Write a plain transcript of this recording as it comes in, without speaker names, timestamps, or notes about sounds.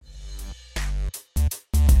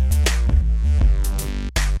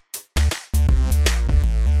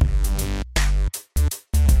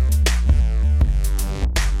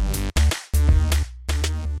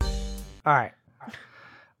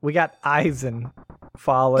we got Eisen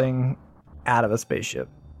falling out of a spaceship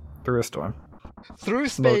through a storm. Through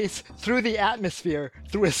space, through the atmosphere,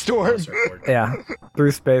 through a storm. Yeah,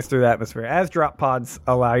 through space, through the atmosphere, as drop pods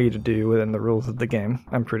allow you to do within the rules of the game,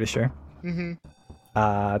 I'm pretty sure.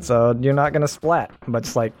 Mm-hmm. So you're not going to splat,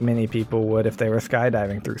 much like many people would if they were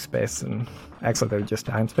skydiving through space. And actually, they're just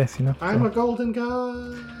in space, you know? I'm a golden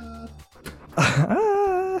god.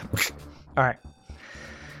 All right.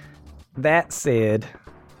 That said,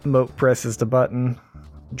 Moat presses the button.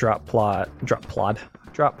 Drop pod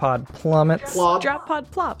plummets. Plod. Drop pod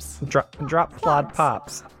plops. Drop plod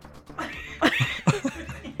pops.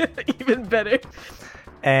 Even better.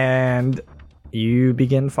 And you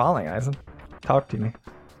begin falling, Eisen. Talk to me.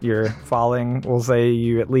 You're falling. We'll say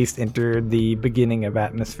you at least entered the beginning of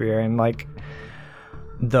atmosphere and like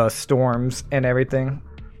the storms and everything.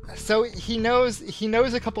 So he knows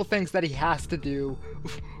a couple things that he has to do.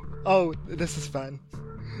 Oh, this is fun.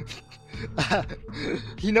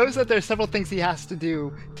 He knows that there's several things he has to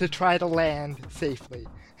do to try to land safely.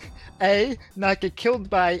 A, not get killed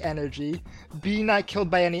by energy. B, not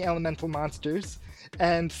killed by any elemental monsters.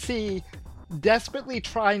 And C, desperately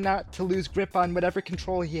try not to lose grip on whatever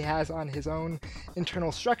control he has on his own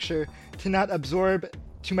internal structure to not absorb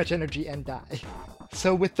too much energy and die.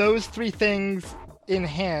 So with those three things in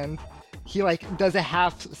hand, he like does a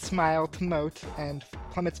half smile to Moat and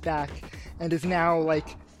plummets back and is now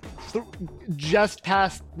like just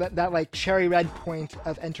past that like cherry red point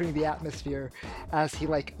of entering the atmosphere as he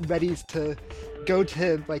like readies to go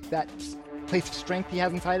to like that place of strength he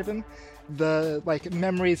has inside of him, the like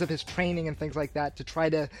memories of his training and things like that, to try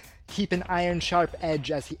to keep an iron sharp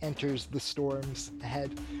edge as he enters the storms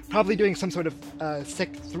ahead, probably doing some sort of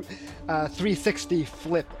sick 360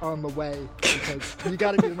 flip on the way, because you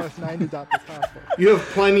got to be the most 90s up as possible. You have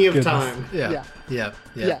plenty of time. Yeah.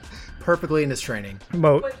 Yeah. Perfectly in his training.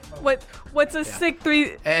 Moat. What's a sick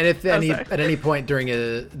three? And if at any point during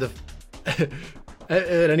at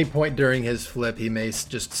any point during his flip, he may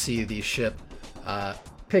just see the ship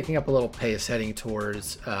picking up a little pace, heading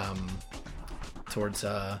towards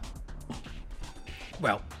the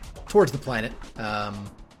planet,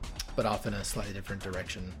 but off in a slightly different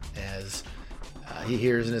direction, as he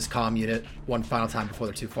hears in his comm unit one final time before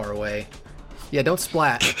they're too far away. Yeah, don't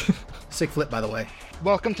splat. Sick flip, by the way.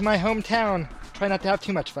 Welcome to my hometown. Try not to have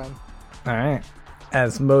too much fun. All right.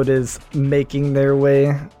 As Moat is making their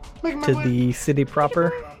way to the city proper.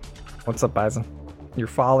 What's up, Eisen? You're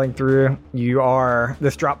falling through. You are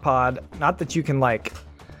this drop pod. Not that you can like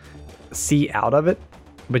see out of it,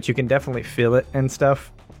 but you can definitely feel it and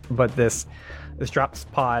stuff. But this drop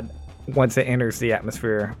pod, once it enters the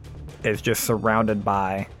atmosphere, is just surrounded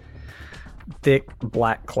by thick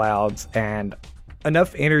black clouds and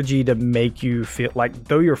enough energy to make you feel like,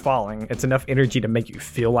 though you're falling, it's enough energy to make you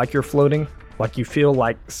feel like you're floating. Like you feel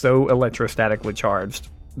like so electrostatically charged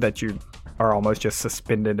that you are almost just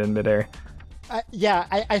suspended in midair.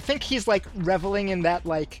 I think he's like reveling in that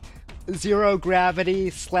like zero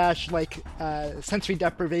gravity / like sensory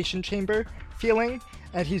deprivation chamber feeling,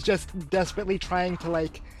 and he's just desperately trying to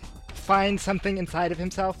like find something inside of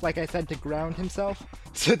himself, like I said, to ground himself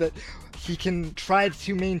so that he can try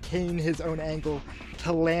to maintain his own angle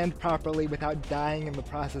to land properly without dying in the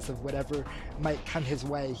process of whatever might come his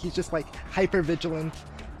way. He's just like hyper vigilant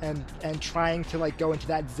and trying to like go into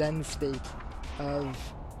that zen state of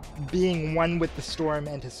being one with the storm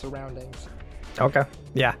and his surroundings. Okay.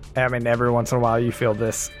 Yeah. I mean, every once in a while you feel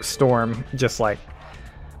this storm, just like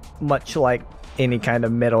much like any kind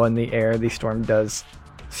of metal in the air, the storm does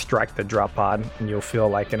strike the drop pod and you'll feel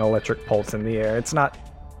like an electric pulse in the air. It's not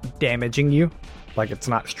damaging you, like it's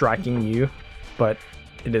not striking you, but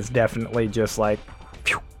it is definitely just like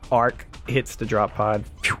arc hits the drop pod,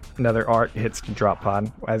 another arc hits the drop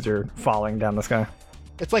pod as you're falling down the sky.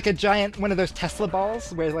 It's like a giant one of those Tesla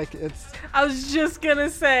balls where like it's... I was just gonna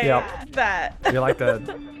say that. You're like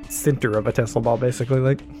the center of a Tesla ball, basically.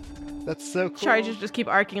 Like that's so cool. Charges just keep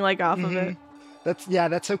arcing like off of it. That's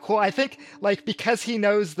so cool. I think like because he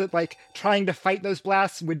knows that like trying to fight those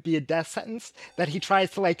blasts would be a death sentence, that he tries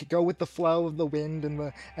to like go with the flow of the wind and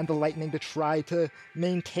the lightning to try to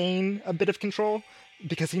maintain a bit of control,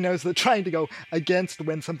 because he knows that trying to go against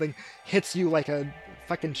when something hits you like a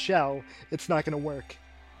fucking shell, it's not going to work.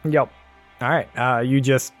 Yep. All right. You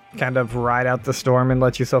just kind of ride out the storm and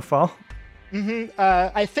let yourself fall?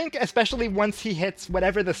 I think especially once he hits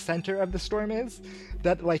whatever the center of the storm is,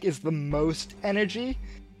 that like is the most energy,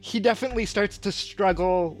 he definitely starts to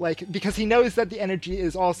struggle, like, because he knows that the energy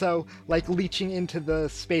is also like leaching into the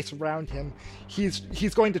space around him. He's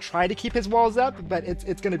going to try to keep his walls up, but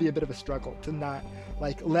it's going to be a bit of a struggle to not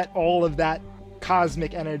like let all of that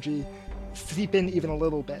cosmic energy seep in even a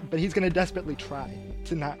little bit. But he's going to desperately try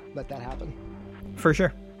to not let that happen. For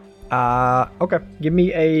sure. Okay. Give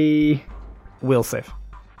me a will save.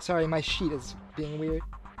 Sorry, my sheet is being weird.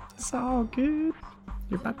 It's all good.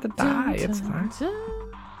 You're about to die. It's fine.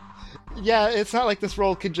 Yeah, it's not like this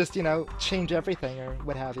roll could just, change everything or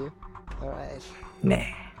what have you. All right. Nah.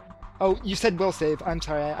 Oh, you said will save. I'm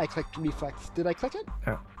sorry, I clicked reflex. Did I click it?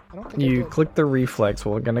 Oh. I don't think I You did. click the reflex.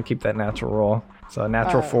 We're going to keep that natural roll. So a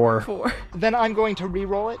natural 4. 4. Then I'm going to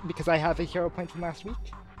re-roll it because I have a hero point from last week,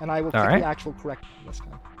 and I will click right. the actual correct one this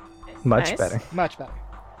time. Much Nice. better. Much better.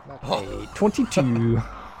 A 22. All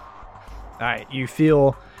right, you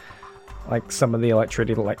feel like some of the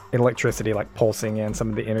electricity like pulsing in, some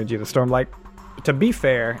of the energy of the storm. Like, to be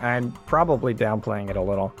fair, I'm probably downplaying it a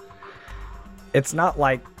little. It's not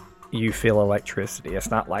like you feel electricity. It's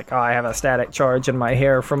not like, oh, I have a static charge in my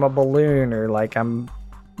hair from a balloon, or like I'm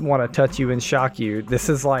want to touch you and shock you. This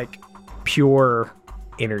is like pure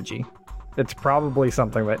energy. It's probably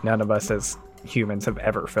something that none of us as humans have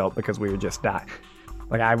ever felt because we would just die.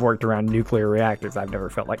 Like, I've worked around nuclear reactors. I've never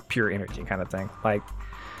felt like pure energy kind of thing. Like,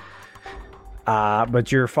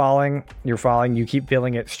 but you're falling, you keep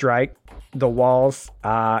feeling it strike the walls.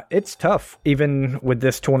 It's tough. Even with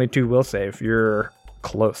this 22 will save, you're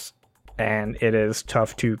close. And it is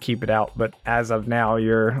tough to keep it out. But as of now,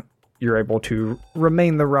 you're able to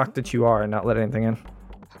remain the rock that you are and not let anything in.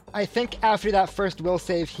 I think after that first will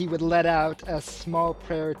save, he would let out a small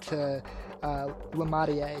prayer to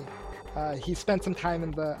Lamatier. He spent some time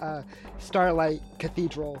in the Starlight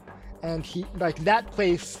Cathedral, and that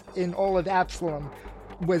place in all of Absalom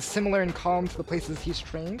was similar in calm to the places he's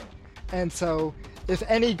trained. And so, if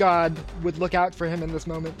any god would look out for him in this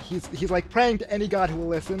moment, he's like praying to any god who will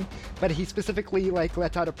listen. But he specifically like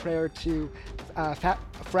lets out a prayer to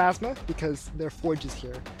Phrasma because their forge is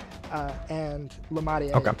here, and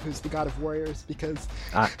Lamatier, who's the god of warriors, because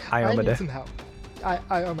I need some help.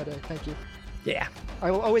 Iomade, thank you. Yeah.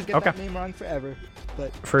 I will always get that name wrong forever,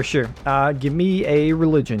 but for sure. Give me a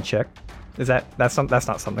religion check. That's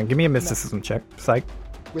not something. Give me a mysticism check. Psych.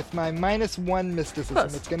 With my -1 mysticism,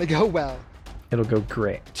 it's gonna go well. It'll go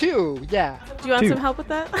great. 2, yeah. Do you want 2. some help with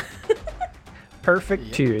that?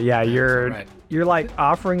 Perfect 2. Yeah, you're like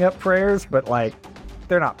offering up prayers, but like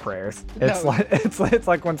they're not prayers. It's No. like it's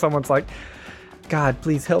like when someone's like, God,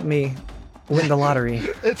 please help me win the lottery.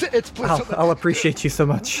 It's please I'll appreciate you so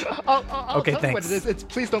much. I'll Okay, tell you what thanks. it is. It's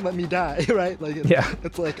please don't let me die, right? Like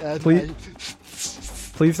it's like Please-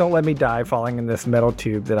 Please don't let me die falling in this metal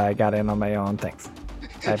tube that I got in on my own. Thanks.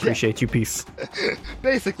 I appreciate you. Peace.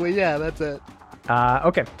 basically, yeah, that's it.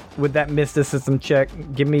 Okay. With that mysticism check,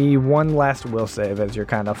 give me one last will save as you're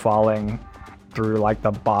kind of falling through like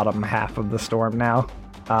the bottom half of the storm now.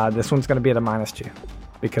 This one's going to be at a -2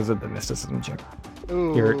 because of the mysticism check.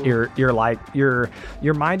 Ooh. You're like your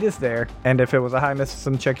mind is there, and if it was a high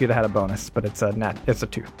mysticism check, you'd have had a bonus, but it's a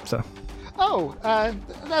 2. So Oh,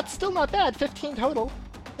 that's still not bad. 15 total.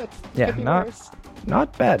 That's could be not worse.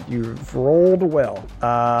 not bad. You've rolled well.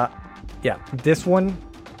 Yeah, this one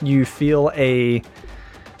you feel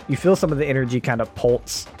some of the energy kind of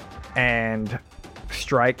pulse and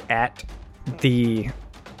strike at the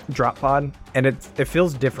drop pod, and it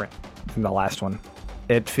feels different from the last one.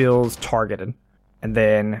 It feels targeted, and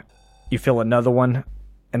then you feel another one,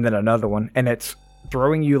 and then another one, and it's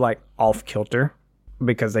throwing you like off kilter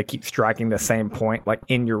because they keep striking the same point like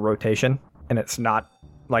in your rotation, and it's not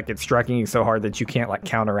like it's striking you so hard that you can't like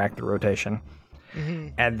counteract the rotation. Mm-hmm.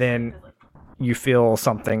 And then you feel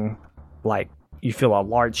something like you feel a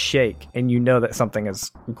large shake, and you know that something is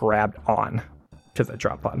grabbed on to the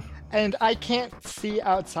drop pod. And I can't see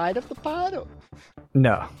outside of the pod.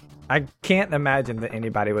 No, I can't imagine that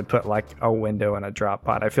anybody would put like a window in a drop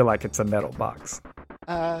pod. I feel like it's a metal box.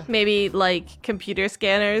 Maybe like computer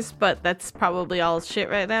scanners, but that's probably all shit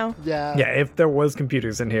right now. Yeah. Yeah, if there was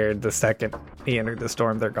computers in here, the second he entered the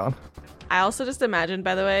storm, they're gone. I also just imagined,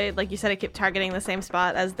 by the way, like you said, it kept targeting the same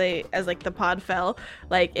spot as like the pod fell.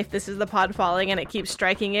 Like if this is the pod falling and it keeps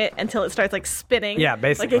striking it until it starts like spinning. Yeah,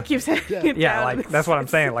 basically. Like it keeps hitting it Yeah, down. like that's what I'm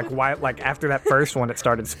saying. Like why? Like after that first one, it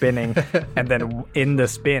started spinning, and then in the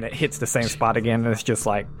spin, it hits the same spot again, and it's just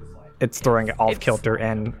like it's throwing it off kilter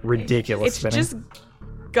and ridiculous It's spinning. just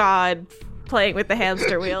God playing with the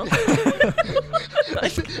hamster wheel.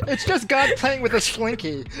 It's just God playing with a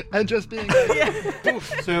slinky and just being like,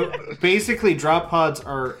 poof. So basically, drop pods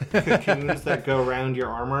are cocoons that go around your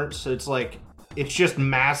armor. So it's just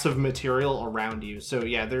massive material around you. So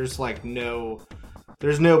yeah, there's no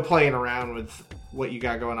playing around with what you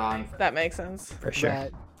got going on. That makes sense. for sure.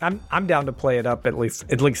 Right. I'm down to play it up at least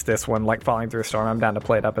this one, like Falling Through a Storm. I'm down to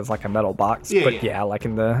play it up as like a metal box. Yeah, But yeah. like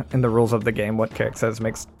in the rules of the game, what Carrick says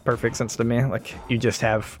makes perfect sense to me. Like you just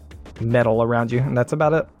have metal around you, and that's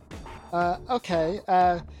about it. Okay.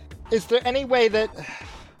 Is there any way that,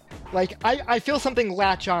 like, I feel something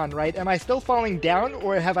latch on, right? Am I still falling down,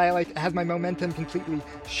 or has my momentum completely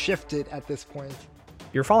shifted at this point?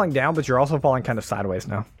 You're falling down, but you're also falling kind of sideways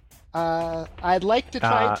now. I'd like to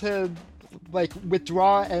try to, like,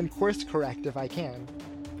 withdraw and course correct if I can.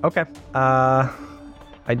 Okay.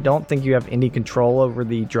 I don't think you have any control over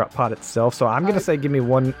the drop pod itself, so I'm gonna say give me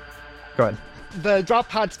one. Go ahead. The drop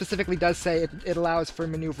pod specifically does say it allows for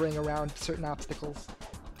maneuvering around certain obstacles.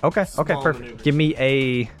 Okay. Okay. Small Perfect. maneuvers.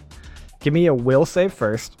 Give me a will save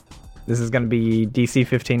first. This is gonna be DC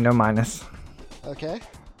 15, no minus. Okay.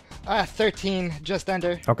 13, just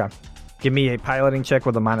under. Okay. Give me a piloting check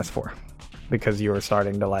with a -4, because you are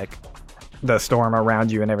starting to like the storm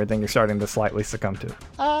around you and everything. You're starting to slightly succumb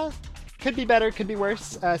to. Could be better, could be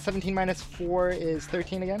worse. 17 minus 4 is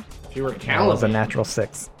 13 again. If you were That was a Caliban, natural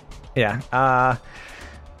 6. Yeah.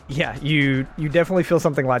 Yeah. You definitely feel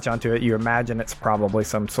something latch onto it. You imagine it's probably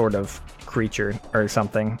some sort of creature or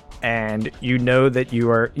something, and you know that you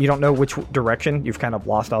don't know which direction. You've kind of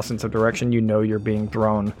lost all sense of direction. You know you're being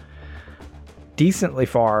thrown decently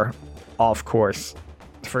far off course.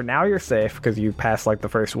 For now, you're safe because you passed like the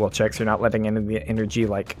first will checks. You're not letting any of the energy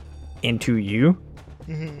like into you,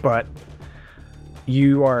 but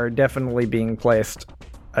you are definitely being placed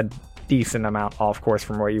a decent amount off course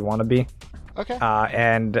from where you want to be. Okay.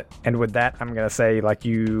 And with that, I'm gonna say like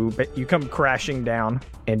you come crashing down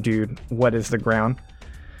into what is the ground,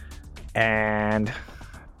 and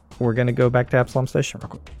we're gonna go back to Absalom Station real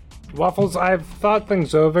quick. Waffles, I've thought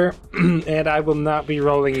things over, and I will not be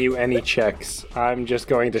rolling you any checks. I'm just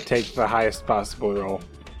going to take the highest possible roll.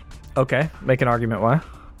 Okay, make an argument why.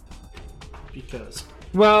 because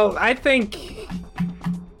Well, I think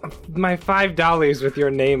my $5 with your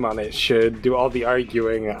name on it should do all the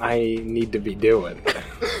arguing I need to be doing.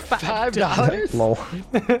 $5? Lol.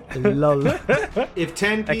 Lol. if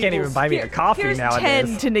 10 people I can't even buy me a coffee Here's nowadays.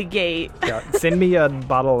 10 to negate. Yeah, send me a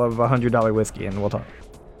bottle of $100 whiskey and we'll talk.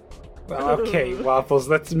 Well, okay, Waffles,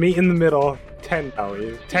 let's meet in the middle. $10.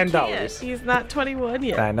 Yeah, $10. he's not 21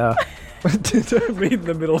 yet. I know. Meet in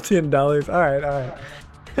the middle, $10. All right.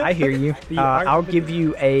 I hear you. I'll give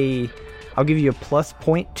you a plus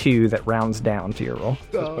 0.2 that rounds down to your roll.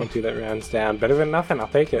 Don't do that rounds down. Better than nothing, I'll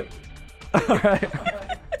take it. All right.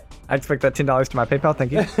 I expect that $10 to my PayPal.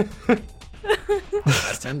 Thank you.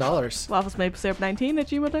 That's $10. Waffles Maple Syrup 19 at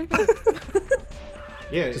gmail.com.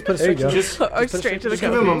 yeah, just Put a There you go. just Or straight to the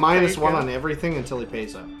give him a company. -1 on everything until he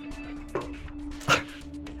pays up.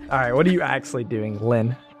 All right. What are you actually doing,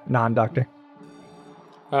 Lynn, non-doctor?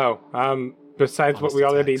 Oh, besides what we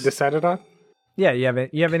already decided on? Yeah. You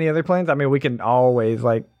have any other plans? I mean, we can always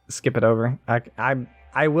like skip it over.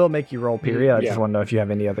 I will make you roll. Period. I just Yeah. want to know if you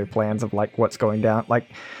have any other plans of like what's going down. Like,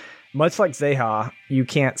 much like Zeha, you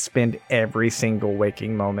can't spend every single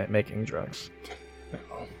waking moment making drugs.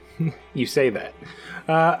 You say that.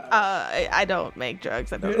 I don't make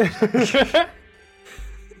drugs. I don't.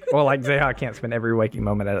 Well, like Zeha can't spend every waking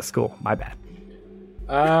moment at a school. My bad.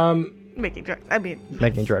 Making drugs. I mean,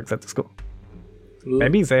 Making drugs at the school.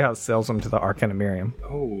 Maybe Zeha sells them to the Arcanumirium.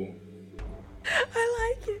 Oh.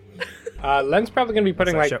 I like it. Len's probably going to be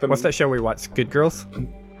putting like the... What's that show we watch? Good Girls?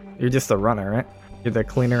 You're just the runner, right? You're the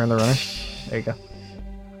cleaner and the runner? There you go.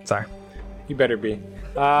 Sorry. You better be.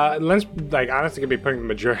 Len's like honestly gonna be putting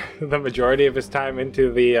the majority of his time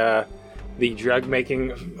into the drug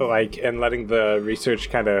making, like, and letting the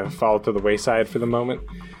research kind of fall to the wayside for the moment,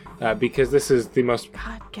 because this is the most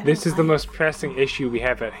pressing issue we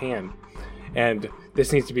have at hand, and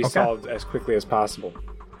this needs to be solved as quickly as possible.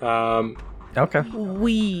 Okay.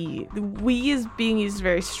 We is being used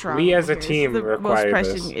very strong. We as a here. team It's the most require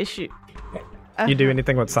pressing this. issue. You do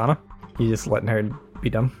anything with Sana? You just letting her be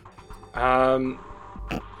dumb?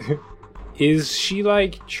 Is she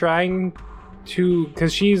like trying to,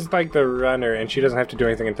 because she's like the runner and she doesn't have to do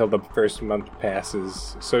anything until the first month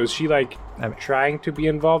passes, so is she like trying to be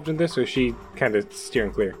involved in this, or is she kind of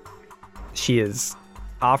steering clear? She is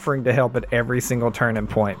offering to help at every single turn and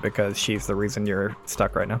point because she's the reason you're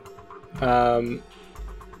stuck right now.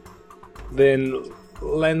 Then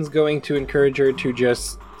Len's going to encourage her to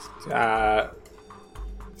just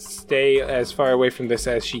stay as far away from this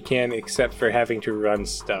as she can, except for having to run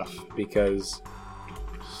stuff, because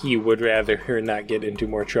he would rather her not get into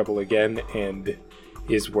more trouble again and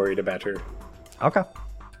is worried about her. Okay.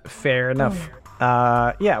 Fair enough.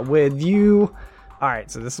 Yeah, with you... Alright,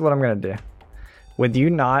 so this is what I'm going to do. With you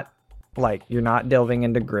not Like, you're not delving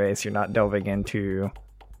into Grace, you're not delving into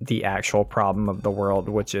the actual problem of the world,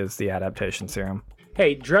 which is the adaptation serum.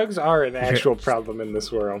 Hey, drugs are an actual problem in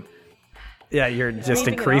this world. Yeah, you're just Leaving it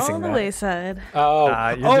all increasing on the that. wayside. Oh, you're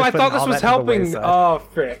I just thought putting this all was that to the helping. wayside. Oh,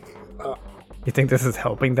 frick. You think this is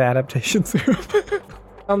helping the adaptation serum?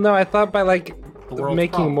 Oh no, I thought by like world's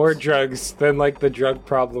making more problems. drugs, then like the drug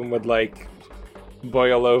problem would like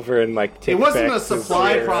boil over and like take It wasn't a effect as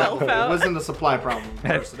supply their- problem. out. It wasn't a supply problem.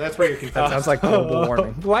 So that's where you're confused. Sounds like global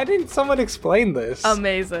warming. Why didn't someone explain this?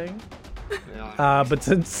 Amazing. Yeah. But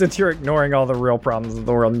since you're ignoring all the real problems of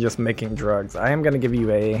the world and just making drugs, I am going to give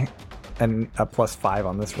you a +5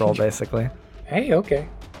 on this roll, basically. Hey, okay.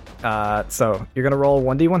 So you're going to roll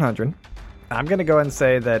 1d100. I'm going to go ahead and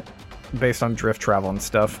say that based on drift travel and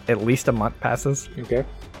stuff, at least a month passes. Okay.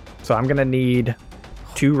 So I'm going to need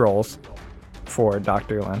 2 rolls for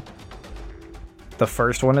Dr. Lin. The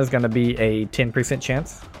first one is going to be a 10%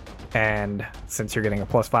 chance. And since you're getting a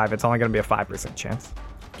 +5, it's only going to be a 5% chance.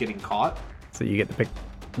 Getting caught. So you get to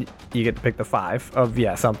pick the 5 of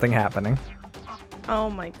something happening. Oh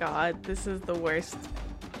my god, this is the worst.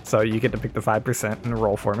 So you get to pick the 5% and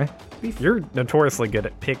roll for me. You're notoriously good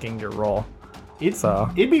at picking your roll.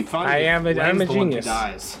 It'd be fun. I'm a genius.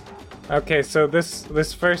 Dies. Okay, so this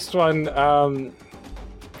first one,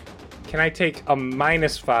 can I take a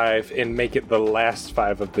 -5 and make it the last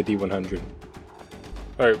 5 of the D100?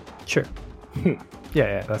 Or Sure.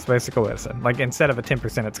 Yeah, that's basically what I said. Like, instead of a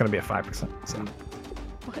 10%, it's going to be a 5%. So,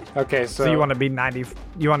 okay, so you want to be 90?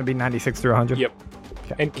 You want to be 96 through 100? Yep.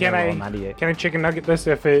 Okay. And can I'm gonna I roll 98? can I chicken nugget this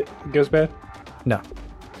if it goes bad? No.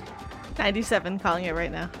 97, calling it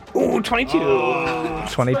right now. Ooh, 22.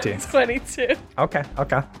 22. 22. Okay. All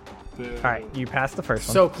right, you passed the first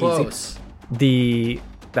one. So Easy. close.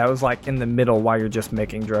 That was like in the middle while you're just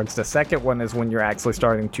making drugs. The second one is when you're actually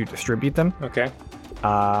starting to distribute them. Okay.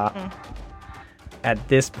 At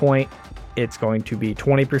this point, it's going to be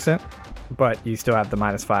 20%, but you still have the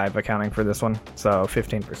 -5 accounting for this one, so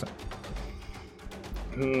 15%.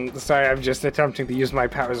 Sorry, I'm just attempting to use my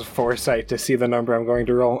powers of foresight to see the number I'm going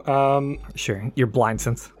to roll. Sure, your blind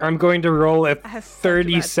sense. I'm going to roll at have such a bad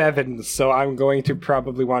 37, so I'm going to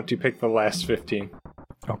probably want to pick the last 15.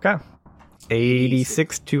 Okay.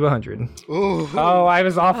 86 to 100. Ooh. Oh, I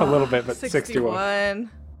was off a little bit, but 61. 61.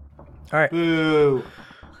 All right, Boo.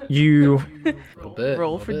 you A little bit.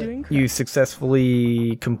 Roll a for little bit. doing you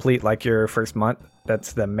successfully complete like your first month.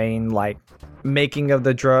 That's the main like making of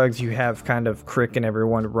the drugs. You have kind of Crick and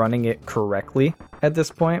everyone running it correctly at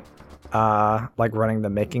this point. Like running the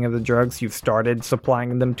making of the drugs. You've started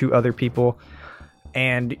supplying them to other people,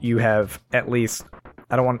 and you have at least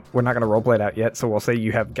we're not going to roleplay it out yet, so we'll say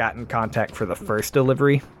you have gotten contact for the first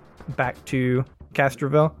delivery back to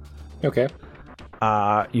Castroville. Okay.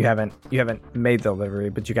 You haven't made the delivery,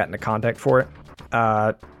 but you got into contact for it.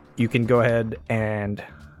 You can go ahead and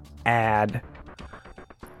add,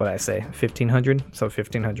 what did I say, 1,500? So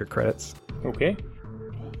 1,500 credits. Okay.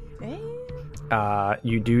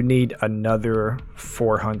 You do need another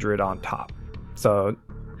 400 on top. So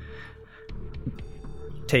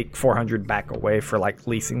take 400 back away for like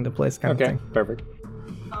leasing the place kind of Okay. thing. Perfect.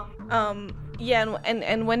 Yeah,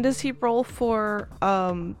 and when does he roll for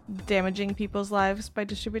damaging people's lives by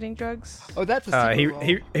distributing drugs? Oh, that's a secret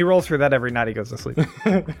roll. He rolls for that every night he goes to sleep.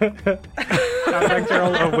 I'd like to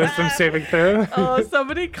roll a wisdom saving throw. Oh,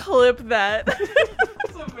 somebody clip that.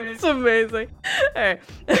 It's amazing. All right.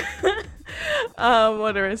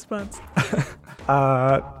 What a response.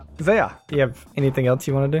 Zaya, do you have anything else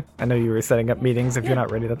you want to do? I know you were setting up meetings. If you're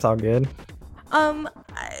not ready, that's all good.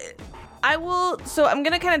 I will. So I'm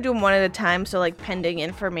gonna kind of do them one at a time. So like pending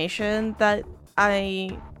information that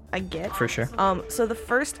I get. For sure. So the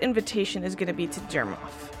first invitation is gonna be to Dermoff,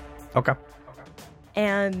 Okay.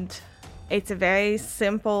 and it's a very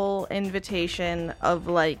simple invitation of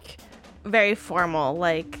like very formal,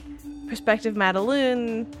 like prospective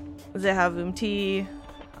Madaloon, Zehavumti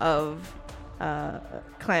of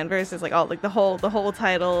Clan Versus, like all like the whole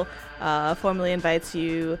title. Formally invites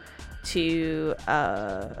you to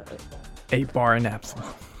A bar in Absalom.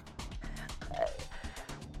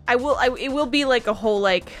 it will be like a whole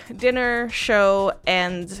like dinner show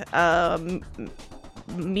and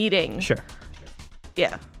meeting. Sure.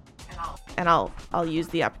 Yeah. And I'll use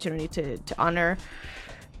the opportunity to honor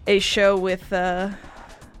a show with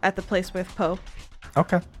at the place with Poe.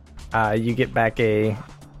 Okay. You get back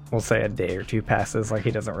we'll say a day or two passes, like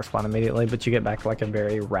he doesn't respond immediately, but you get back like a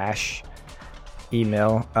very rash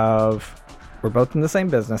email of, we're both in the same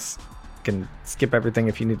business, can skip everything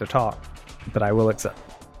if you need to talk, but I will accept.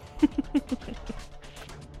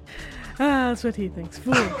 That's what he thinks.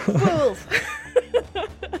 Fools.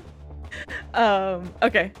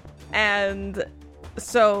 Okay. And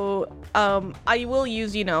so I will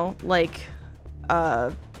use, like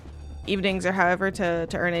evenings or however to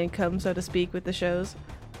earn income, so to speak, with the shows.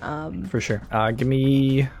 For sure. Give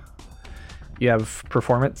me. You have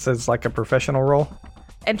performance as like a professional role.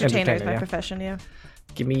 Entertainer is my yeah. profession, yeah.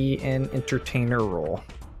 Give me an entertainer role.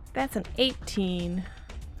 That's an 18.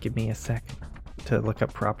 Give me a second to look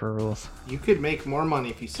up proper rules. You could make more money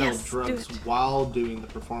if you sell Yes, drugs dude. while doing the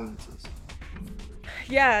performances.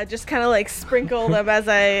 Yeah, just kind of like sprinkle them as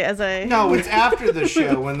I. No, it's after the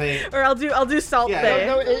show when they. Or I'll do Salt Yeah, Bay.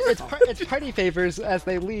 No, it's party favors as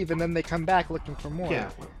they leave, and then they come back looking for more. Yeah.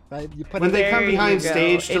 Right? You put When it they There come behind you go.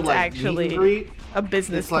 stage to It's like actually meet and greet, a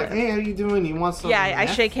business it's like, plan. hey, how you doing? You want some? Yeah, I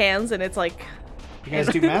meth? shake hands and it's like, You guys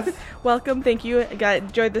do meth? welcome, thank you,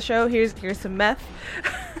 enjoyed the show. Here's some meth.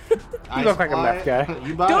 I look like a supply meth it. guy.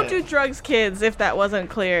 You buy Don't it. do drugs, kids. If that wasn't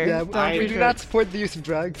clear. Yeah, Don't we do do not drugs. support the use of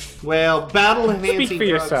drugs. Well, battle enhancing Speak for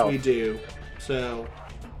drugs yourself. we do. So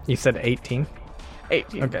You said 18?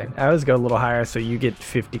 18. Okay. I always go a little higher, so you get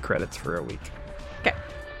 50 credits for a week. Okay.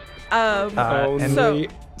 And Only-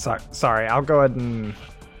 sorry, I'll go ahead and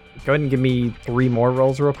give me 3 more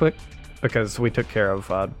rolls real quick because we took care of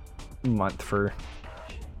a month for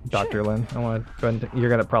Dr. Lin. I want to go ahead and, you're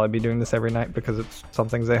going to probably be doing this every night because it's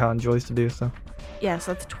something Zeha enjoys to do, so Yeah,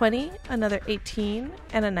 so that's 20, another 18,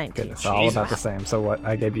 and a 19. goodness, all about the same. So what,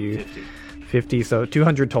 I gave you 50, so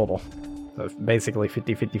 200 total. So basically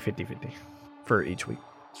 50 for each week.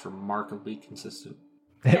 it's remarkably consistent.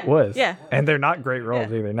 It was. Yeah. And they're not great rolls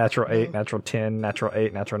Yeah. either. Natural 8, natural 10, natural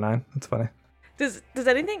 8, natural 9. That's funny. Does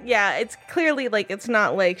anything? Yeah, it's clearly like it's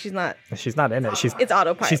not like she's not. She's not in it. It's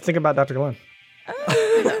autopilot. She's thinking about Dr. Lin.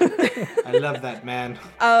 I love that man.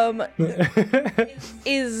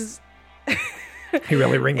 Is He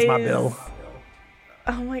really rings my Is- bell.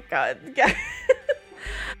 oh my god.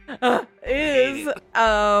 Is fuck,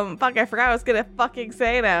 I forgot what I was gonna fucking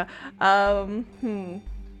say now.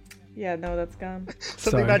 Yeah, no, that's gone.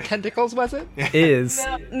 Something Sorry. about tentacles, was it? Is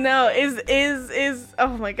No, is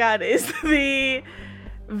oh my god, is the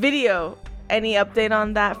video any update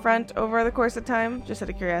on that front over the course of time? Just out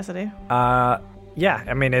of curiosity. yeah,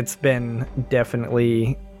 I mean it's been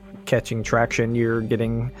definitely catching traction. You're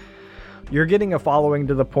getting a following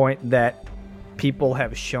to the point that people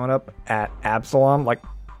have shown up at Absalom. Like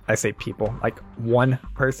I say people, like one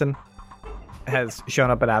person has shown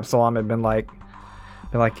up at Absalom and been like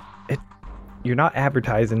you're not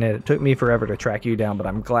advertising it. It took me forever to track you down, but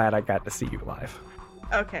I'm glad I got to see you live.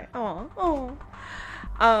 Okay. Oh.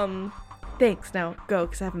 Thanks. Now go,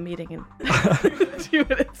 because I have a meeting in 2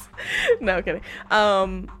 minutes. No kidding.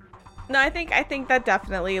 No, I think that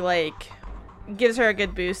definitely like gives her a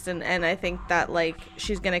good boost, and I think that like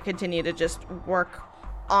she's gonna continue to just work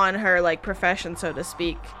on her like profession, so to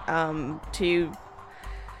speak.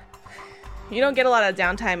 You don't get a lot of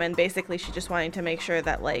downtime, and basically she's just wanting to make sure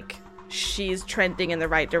that like she's trending in the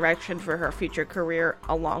right direction for her future career,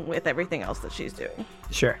 along with everything else that she's doing.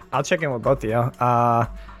 Sure. I'll check in with both of you.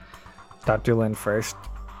 Dr. Lin first.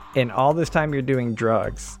 In all this time you're doing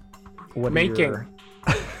drugs, what Making. are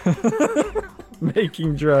your...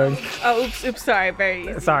 Making drugs. Oh, oops, sorry, very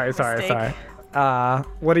easy. Sorry. mistake.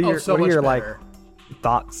 What are your so what are much your better. like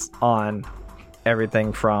thoughts on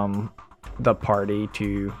everything from the party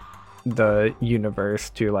to the universe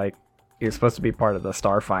to like you're supposed to be part of the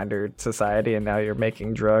Starfinder Society and now you're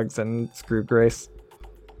making drugs and screw Grace?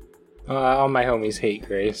 All my homies hate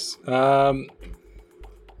Grace.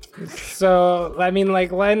 So, I mean,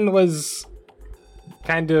 like, Len was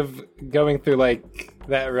kind of going through, like,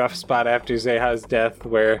 that rough spot after Zeha's death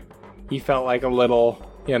where he felt like a little,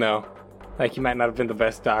 like he might not have been the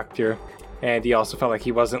best doctor. And he also felt like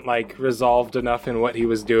he wasn't, like, resolved enough in what he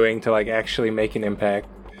was doing to, like, actually make an impact.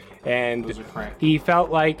 And Those are correct. he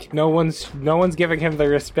felt like no one's giving him the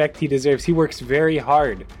respect he deserves. He works very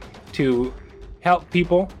hard to help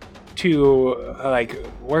people, to like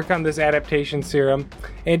work on this adaptation serum,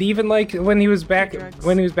 and even like when he was back on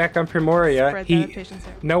Primoria, Spread the adaptation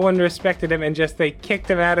serum. no one respected him, and just they kicked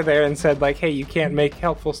him out of there and said like, hey, you can't make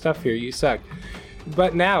helpful stuff here, you suck.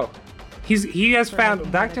 But now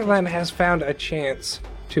Dr. Len has found a chance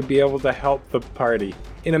to be able to help the party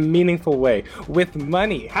in a meaningful way with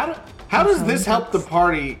money. How does this help the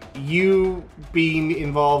party? You being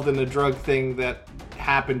involved in a drug thing that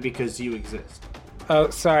happened because you exist. Oh,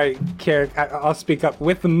 sorry, Carrick, I'll speak up.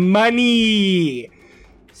 With money.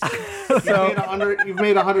 You've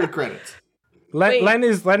made 100 credits. Wait. Len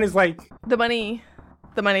is like, The money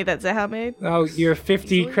that Zeha made. oh, you're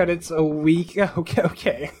 50 credits a week.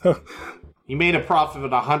 Okay. You made a profit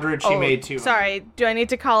of 100. She made 200. Sorry, do I need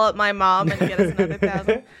to call up my mom and get us another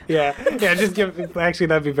 1,000? Yeah, just give. Actually,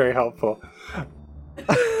 that'd be very helpful.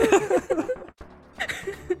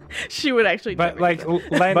 She would actually. But like,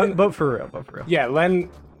 Len, But for real. yeah, Len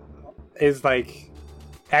is like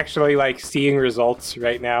actually like seeing results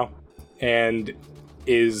right now, and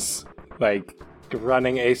is like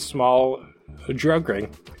running a small drug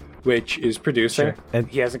ring, which is producing. Sure. And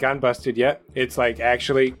He hasn't gotten busted yet. It's like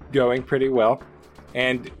actually going pretty well,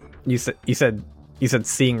 and you said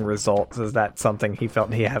seeing results. Is that something he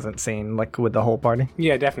felt he hasn't seen, like, with the whole party?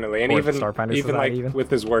 yeah, definitely, and Or even Starfinder even Society like even?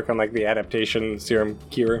 with his work on like the adaptation serum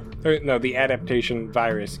cure, or no, the adaptation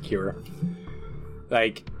virus cure,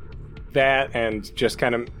 like that, and just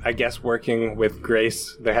kind of, I guess, working with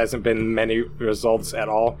Grace. There hasn't been many results at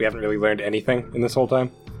all. We haven't really learned anything in this whole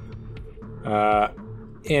time.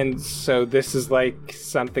 And so this is like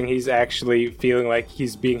something he's actually feeling like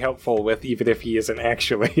he's being helpful with, even if he isn't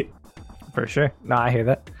actually. For sure. No, I hear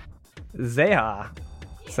that. Zeha.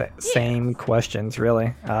 Same questions,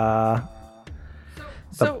 really.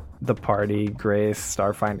 So The party, Grace,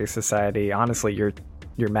 Starfinder Society. Honestly, your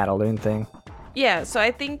Madaloon thing. yeah, so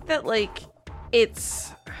I think that like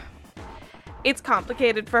it's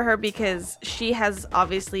complicated for her because she has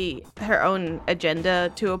obviously her own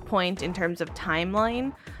agenda to a point in terms of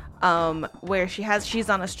timeline, where she's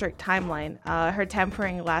on a strict timeline. Her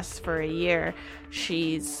tempering lasts for a year.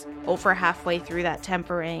 She's over halfway through that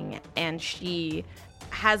tempering, and she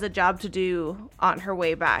has a job to do on her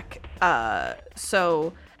way back.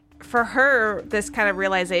 So for her, this kind of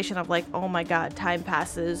realization of like, oh my god, time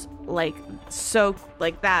passes like so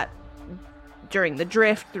like that during the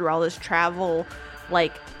drift, through all this travel,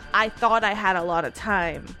 like I thought I had a lot of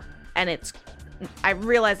time, and I'm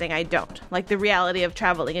realizing I don't. Like the reality of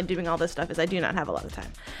traveling and doing all this stuff is I do not have a lot of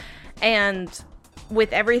time. And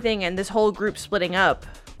with everything and this whole group splitting up,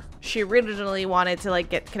 she originally wanted to like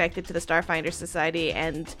get connected to the Starfinder Society,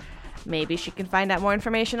 and maybe she can find out more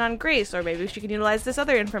information on Grace, or maybe she can utilize this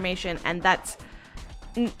other information. And that's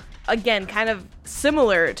again kind of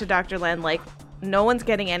similar to Dr. Len, like no one's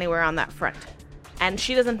getting anywhere on that front. And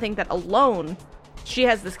she doesn't think that alone she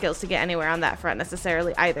has the skills to get anywhere on that front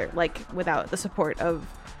necessarily either, like without the support of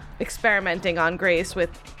experimenting on Grace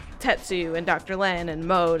with Tetsu and Dr. Len and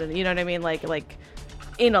Mode, and you know what I mean, like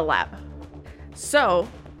in a lab. So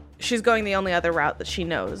she's going the only other route that she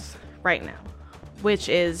knows right now, which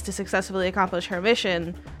is to successfully accomplish her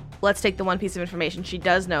mission. Let's take the one piece of information she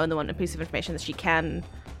does know and the one piece of information that she can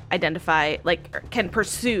identify, like can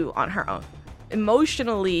pursue on her own.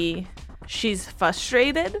 Emotionally, she's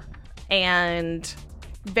frustrated and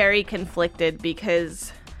very conflicted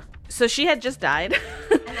because so she had just died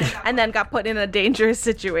and then got put in a dangerous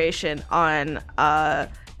situation on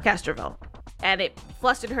Castroville, and it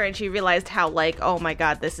flustered her, and she realized how like, oh my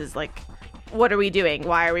god, this is like, what are we doing?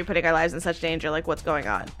 Why are we putting our lives in such danger? Like, what's going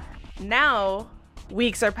on? Now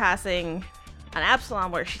weeks are passing on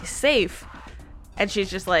Absalom where she's safe, and she's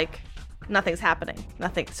just like, nothing's happening,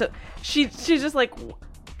 nothing. So she's just like,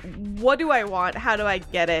 what do I want? How do I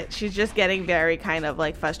get it? She's just getting very kind of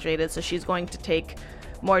like frustrated, so she's going to take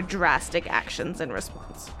more drastic actions in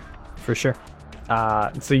response. For sure.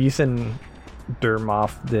 So you send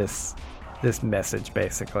Durmoff this message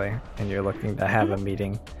basically, and you're looking to have a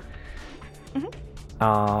meeting.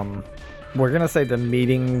 We're gonna say the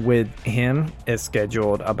meeting with him is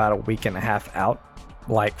scheduled about a week and a half out,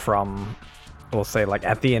 like from, we'll say like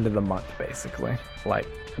at the end of the month basically, like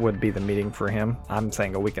would be the meeting for him. I'm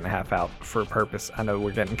saying a week and a half out for purpose. I know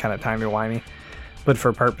we're getting kind of timey-wimey, but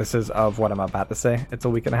for purposes of what I'm about to say, it's a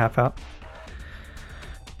week and a half out.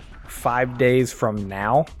 5 days from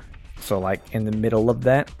now, so like in the middle of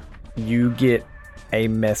that, you get a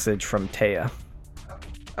message from Taya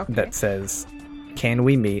that says, can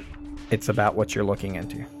we meet? It's about what you're looking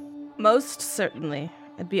into. Most certainly.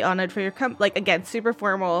 I'd be honored for your like, again, super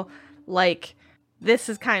formal, like this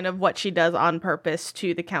is kind of what she does on purpose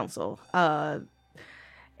to the council. Have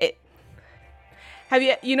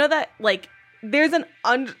you know that like there's an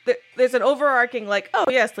overarching like, oh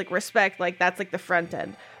yes, like respect, like that's like the front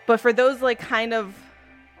end. But for those like kind of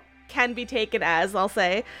can be taken as, I'll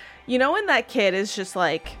say, you know, when that kid is just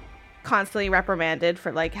like constantly reprimanded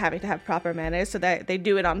for like having to have proper manners, so that they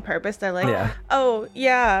do it on purpose. They're like, oh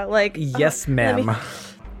yeah, like yes, ma'am.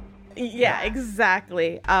 Yeah,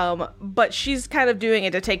 exactly. But she's kind of doing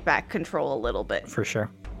it to take back control a little bit. For sure.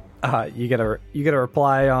 You get a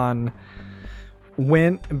reply on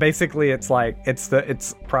when. Basically, it's like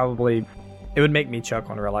it's probably, it would make me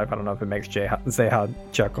chuckle in real life. I don't know if it makes Zeha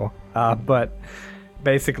chuckle. But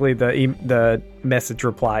basically, the message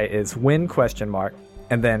reply is when ?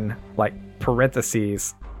 and then like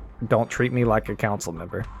parentheses, don't treat me like a council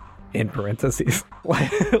member, in parentheses.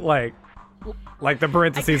 like the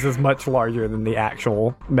parentheses is much larger than the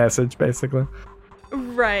actual message, basically.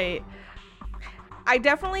 Right. I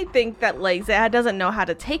definitely think that like Zeha doesn't know how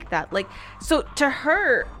to take that. Like, so to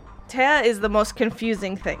her, Taya is the most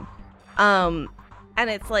confusing thing. And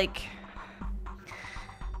it's like,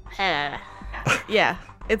 yeah,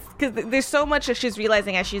 it's because there's so much that she's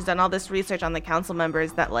realizing as she's done all this research on the council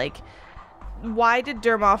members that like, why did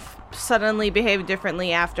Durmoff suddenly behave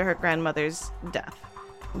differently after her grandmother's death?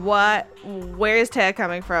 Where is Taya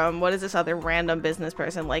coming from? What is this other random business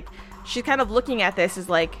person? Like, she's kind of looking at this as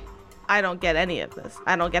like, I don't get any of this.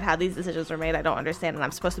 I don't get how these decisions were made. I don't understand, and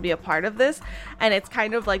I'm supposed to be a part of this. And it's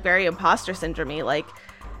kind of like very imposter syndrome-y. Like,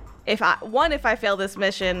 if I fail this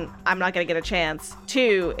mission, I'm not gonna get a chance.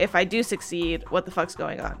 2, if I do succeed, what the fuck's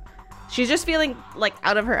going on? She's just feeling like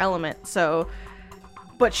out of her element. So,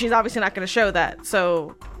 but she's obviously not gonna show that.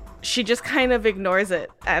 So she just kind of ignores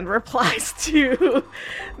it and replies to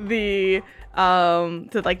the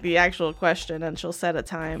actual question, and she'll set a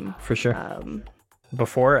time For sure.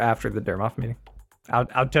 Before or after the Durmoff meeting?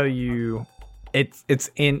 I'll tell you, it's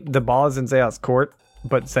in the ball is in Zeha's court,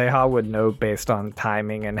 but Zeha would know based on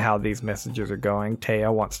timing and how these messages are going.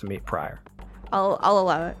 Taya wants to meet prior. I'll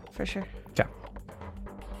allow it for sure. Okay.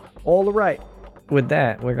 All right. With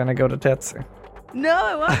that, we're gonna go to Tetsu. No,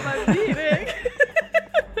 I want my meeting.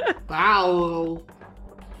 Wow.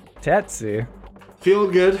 Tetsu,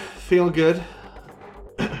 Feeling good. Feeling good.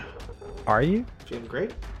 are you? Feeling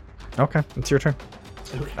great. Okay, it's your turn.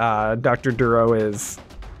 Okay. Dr. Duro is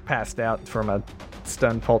passed out from a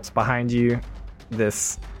stun pulse behind you.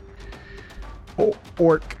 This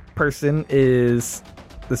orc person is,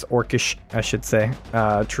 this orcish, I should say,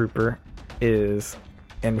 trooper is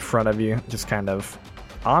in front of you, just kind of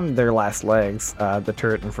on their last legs. The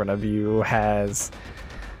turret in front of you has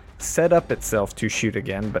set up itself to shoot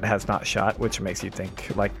again, but has not shot, which makes you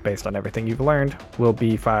think, like, based on everything you've learned, will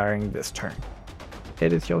be firing this turn.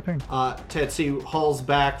 It is your turn. Tetsu hauls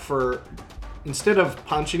back for, instead of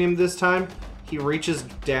punching him this time, he reaches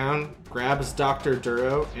down, grabs Dr.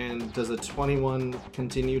 Duro, and does a 21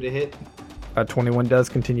 continue to hit. 21 does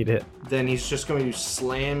continue to hit. Then he's just going to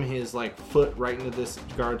slam his foot right into this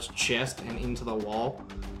guard's chest and into the wall,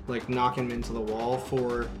 knock him into the wall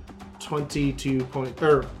for 22 points.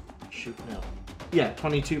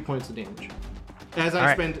 22 points of damage. As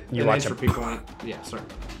I spend an entropy point. Yeah, sorry.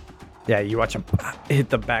 Yeah, you watch him hit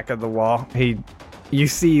the back of the wall. You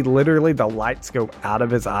see literally the lights go out of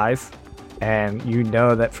his eyes, and you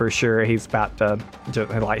know that for sure he's about to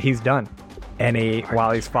he's done. And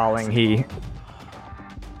while he's falling, he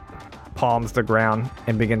palms the ground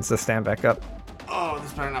and begins to stand back up. Oh,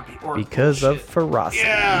 this better not be orc because bullshit. Of ferocity.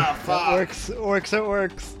 Yeah, fuck. It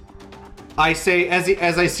works. I say,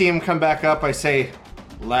 as I see him come back up, I say,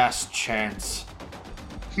 last chance.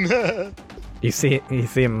 You see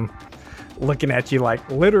him looking at you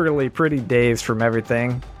literally pretty dazed from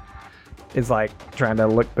everything. Is trying to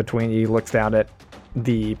look between you. Looks down at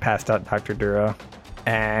the passed out Dr. Duro.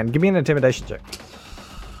 And give me an intimidation check.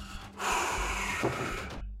 I'm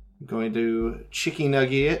going to chicky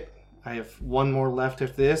nugget it. I have one more left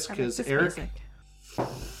of this because Eric. Music.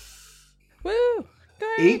 Woo! Go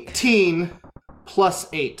ahead. 18 plus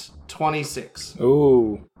 8, 26.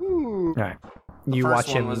 Ooh. All right. You First watch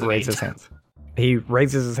one him was an raise 8. his hands. He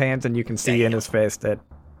raises his hands, and you can see in his face that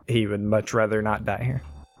he would much rather not die here.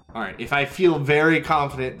 All right. If I feel very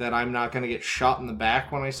confident that I'm not going to get shot in the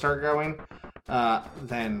back when I start going,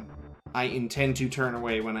 then I intend to turn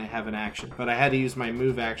away when I have an action. But I had to use my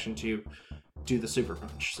move action to do the super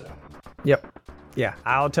punch. So. Yep. Yeah,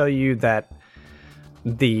 I'll tell you that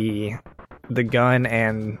the gun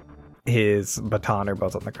and his baton are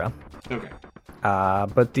both on the ground. Okay.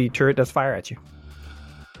 But the turret does fire at you.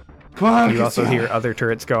 Come on. You also hear other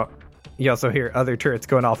turrets go. You also hear other turrets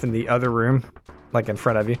going off in the other room, in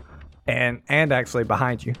front of you, and actually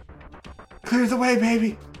behind you. Clear the way,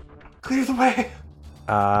 baby. Clear the way.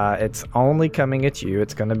 It's only coming at you.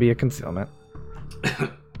 It's going to be a concealment.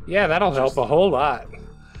 Yeah, that'll help a whole lot.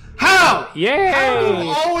 How? Yay! How do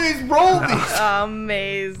you always roll these?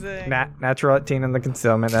 Amazing. Natural 18 in the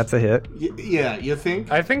concealment. That's a hit. Yeah, you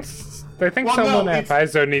think? I think Well, someone no, at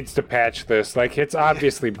Paizo needs to patch this. It's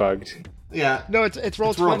obviously bugged. Yeah. No, it's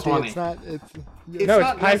roll 20. It's not. It's No,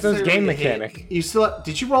 not it's Paizo's necessarily game a hit. mechanic. You still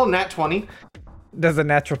did you roll a nat 20? Does a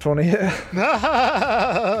natural 20 hit?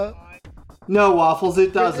 No, Waffles,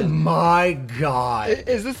 it doesn't. My God.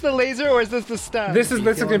 Is this the laser or is this the stun? This is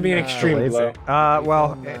gonna be an extreme blow.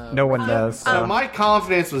 No one does. So. My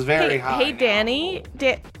confidence was very high. Hey, Danny.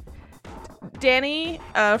 Danny,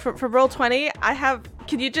 for Roll20, I have.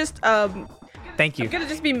 Can you just Thank you. I'm gonna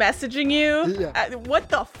just be messaging you. Yeah. What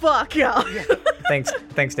the fuck, y'all?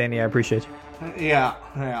 Thanks, Danny. I appreciate you. Yeah.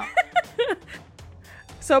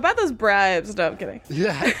 So about those bribes. No, I'm kidding.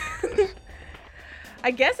 Yeah.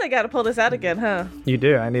 I guess I gotta pull this out again, huh? You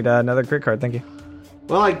do. I need another crit card. Thank you.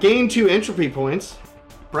 Well, I gained 2 entropy points.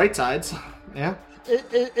 Bright sides. Yeah.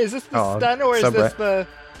 Is this the Oh, stun or is so this the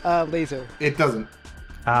laser? It doesn't.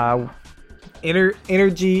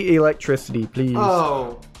 Energy, electricity, please.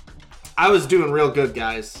 Oh. I was doing real good,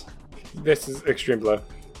 guys. This is extreme blow.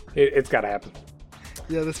 It's got to happen.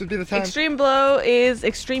 Yeah, this would be the time. Extreme blow is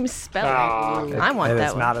extreme spell. Aw. I want And that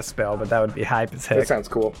it's one. not a spell, but that would be hype as That heck. sounds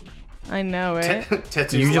cool. I know, right?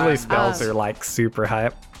 Tetsu's Usually last spells boss. are like super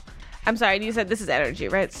hype. I'm sorry, you said this is energy,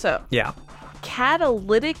 right? So, Yeah.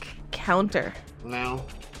 catalytic counter. No.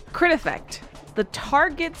 Crit effect. The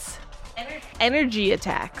target's energy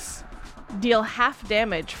attacks deal half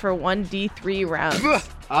damage for 1d3 rounds.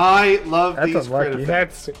 I love That's these crit unlucky.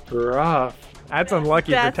 effects. That's rough. That's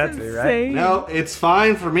unlucky That's for Tetsu, right? insane. No, it's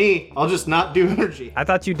fine for me. I'll just not do energy. I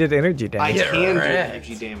thought you did energy I damage. can do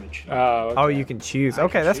energy damage. Oh, you can choose. I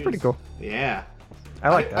Okay, can that's choose. pretty cool. Yeah. I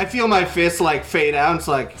like I that. feel my fists like fade out. It's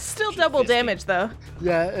like Still double damage, though.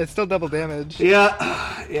 Yeah, it's still double damage.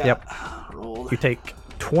 yeah. Yep. Rolled You take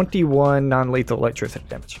 21 non-lethal electricity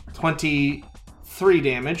damage. 23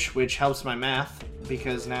 damage, which helps my math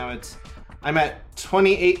because now I'm at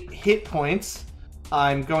 28 hit points.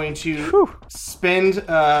 I'm going to Whew. spend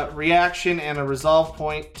a reaction and a resolve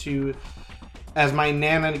point as my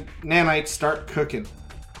nanites start cooking.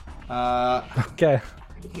 Okay.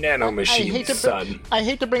 Nano I machine, hate to son. I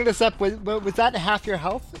hate to bring this up, but was that half your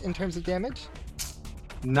health in terms of damage?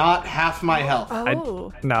 Not half my health.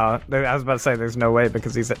 Oh. No, I was about to say there's no way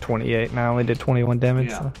because he's at 28 and I only did 21 damage.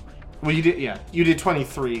 Yeah. So. Well, you did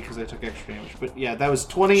 23 because I took extra damage. But yeah, that was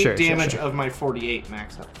 20 Sure, damage sure. of my 48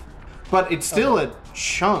 max health. But it's still a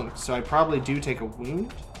chunk, so I probably do take a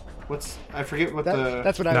wound. I forget what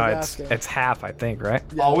That's what I No, was asking. it's half, I think, right?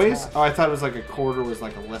 Yeah, always? it's half. Oh, I thought it was like a quarter was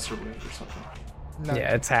like a lesser wound or something. No.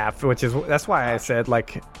 Yeah, it's half, that's why I said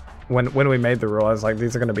like when we made the rule, I was like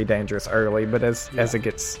these are going to be dangerous early, but as it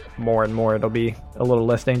gets more and more, it'll be a little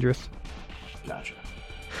less dangerous. Gotcha.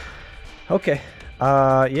 Okay.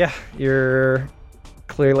 Yeah, you're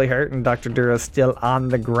clearly hurt, and Dr. Dura's still on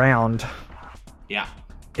the ground. Yeah.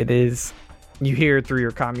 It is. You hear through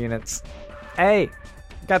your comm units. Hey,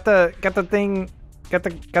 got the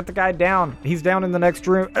guy down. He's down in the next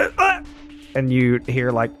room. And you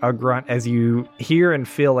hear like a grunt as you hear and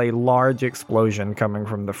feel a large explosion coming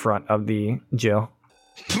from the front of the jail.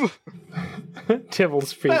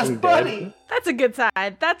 Tibble's Best freaking dead. buddy! That's a good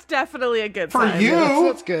side. That's definitely a good For side. you!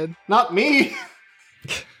 That's good. Not me!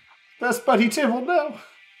 Best buddy Tibble, no.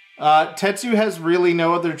 Tetsu has really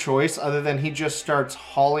no other choice other than he just starts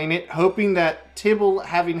hauling it, hoping that Tibble,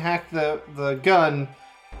 having hacked the gun,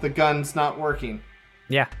 the gun's not working.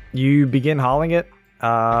 Yeah, you begin hauling it.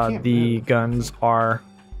 can't The move. guns are.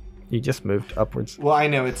 You just moved upwards. Well, I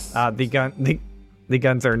know it's... The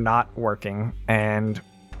guns are not working, and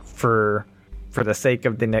for the sake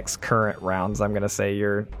of the next current rounds, I'm gonna say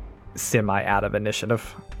you're semi out of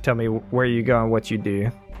initiative. Tell me where you go and what you do.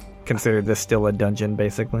 Consider this still a dungeon,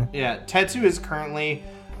 basically. Yeah, Tetsu is currently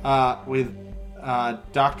with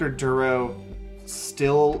Dr. Duro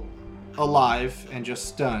still alive and just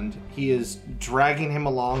stunned. He is dragging him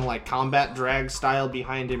along like combat drag style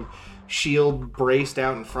behind him, shield braced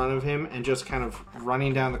out in front of him, and just kind of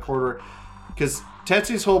running down the corridor. Because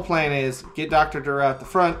Tetsu's whole plan is get Dr. Duro out the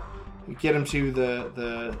front, get him to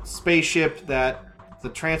the spaceship the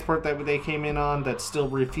transport that they came in on that's still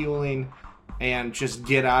refueling, and just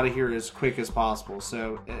get out of here as quick as possible.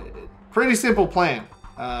 So, pretty simple plan.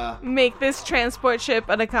 Make this transport ship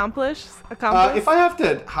an accomplice. If I have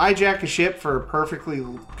to hijack a ship for perfectly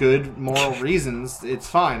good moral reasons, it's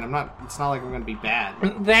fine. It's not like I'm going to be bad.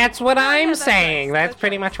 That's what I'm that's saying. right. That's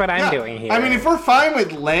pretty much what I'm Yeah, doing here. I mean, if we're fine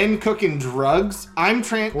with Len cooking drugs, I'm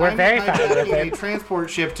We're very fine with hijacking a it. transport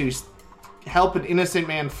ship to help an innocent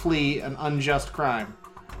man flee an unjust crime.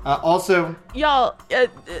 Also, Y'all,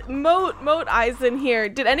 Moat Eisen here.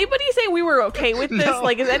 Did anybody say we were okay with this? No.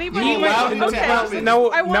 Like, is anybody You allowed it to okay? happen. no,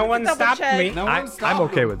 I wanted no to one double stopped check. me. no one I'm stopped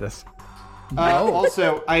okay him. with this.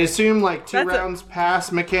 Also, I assume like 2 That's a- rounds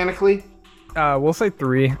pass mechanically. We'll say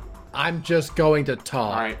 3 I'm just going to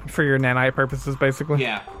talk. All right. for your nanite purposes, basically.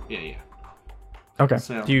 Yeah. Okay.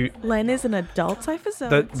 So- Do you? Len is an adult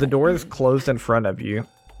Cyphazone. The door is closed in front of you.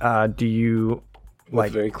 Do you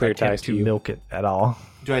like very clear attempt ties to to you. milk it at all?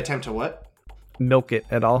 Do I attempt to what? milk it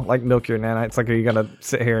at all? Like milk your nanites? Like, are you gonna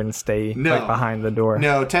sit here and stay like behind the door?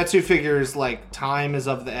 No, Tetsu figures like time is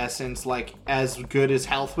of the essence. Like as good as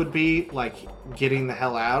health would be, like getting the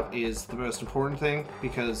hell out is the most important thing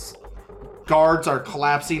because guards are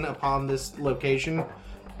collapsing upon this location,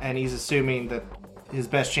 and he's assuming that his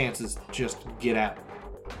best chance is just get out.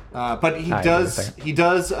 But he does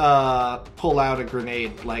pull out a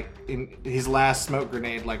grenade, like in his last smoke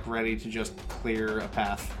grenade, like ready to just clear a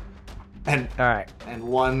path. And All right. And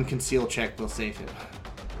one conceal check will save him.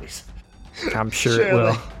 Please. I'm sure it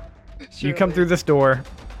will. You come through this door,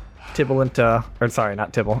 Tibble into, or sorry,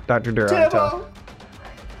 not Tibble, Dr. Duro into.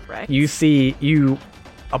 Right. You see,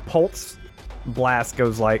 a pulse blast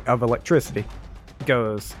goes like of electricity,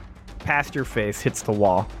 goes past your face, hits the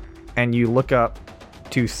wall, and you look up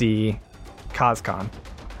to see Kazkan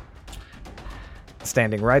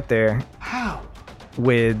standing right there. How?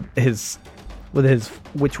 With his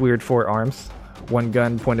which weird 4 arms, one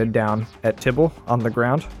gun pointed down at Tibble on the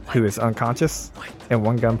ground, who is unconscious, and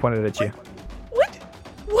one gun pointed at you. What?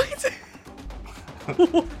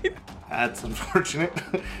 That's unfortunate.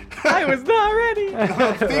 I was not ready.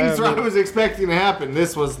 Things I was expecting to happen.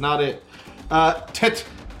 This was not it.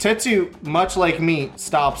 Tetsu, much like me,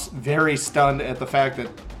 stops very stunned at the fact that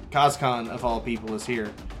Kazkan, of all people, is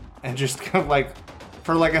here. And just kind of like,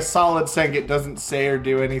 for like a solid second, doesn't say or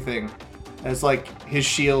do anything. As like, his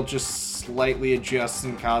shield just slightly adjusts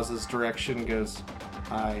in Kaz's direction and goes,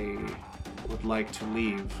 I would like to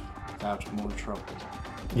leave without more trouble.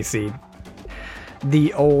 You see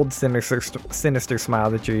the old sinister smile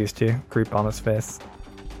that you're used to creep on his face.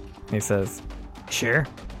 He says, sure,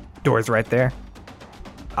 door's right there.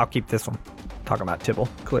 I'll keep this one. Talking about Tibble,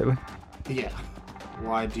 clearly. Yeah.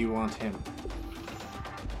 Why do you want him?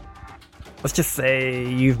 Let's just say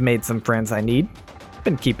you've made some friends I need.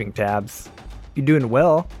 Been keeping tabs. You're doing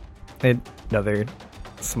well. Another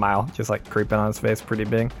smile, just like creeping on his face, pretty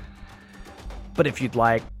big. But if you'd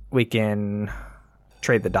like, we can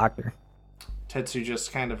trade the doctor. Tetsu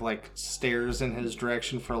just kind of like stares in his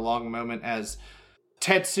direction for a long moment as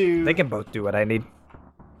Tetsu... They can both do what I need.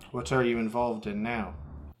 What are you involved in now?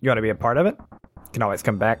 You want to be a part of it? You can always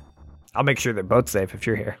come back. I'll make sure they're both safe if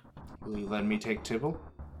you're here. Will you let me take Tibble?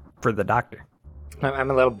 For the doctor. I'm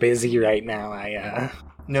a little busy right now.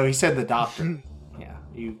 No, he said the doctor. Yeah,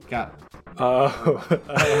 you got... Oh.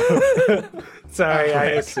 Sorry, I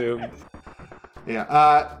assumed.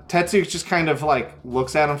 Yeah, Tetsu just kind of like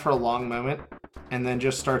looks at him for a long moment and then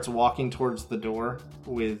just starts walking towards the door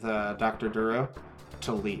with Dr. Duro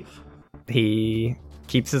to leave. He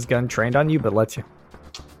keeps his gun trained on you, but lets you.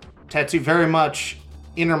 Tetsu very much,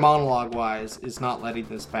 inner monologue-wise, is not letting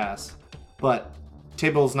this pass. But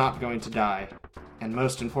Tibble's not going to die. And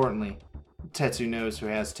most importantly, Tetsu knows who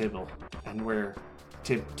has Tibble and where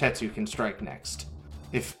Tetsu can strike next.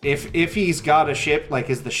 If he's got a ship, like,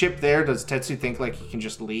 is the ship there? Does Tetsu think, like, he can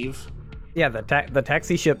just leave? Yeah, the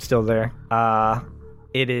taxi ship's still there.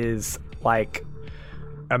 It is, like,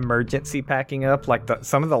 emergency packing up. Like,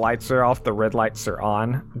 some of the lights are off, the red lights are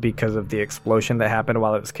on because of the explosion that happened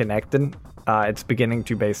while it was connected. It's beginning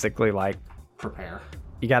to basically, like... Prepare.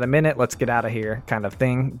 You got a minute, let's get out of here kind of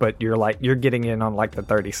thing, but you're getting in on, like, the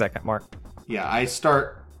 30-second mark. Yeah,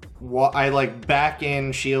 I like back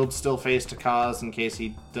in, shield still face to Kaz in case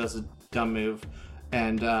he does a dumb move,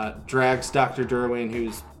 and drags Dr. Derwin,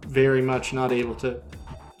 who's very much not able to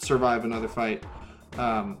survive another fight.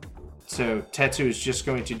 So Tetsu is just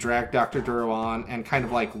going to drag Dr. Duro on and kind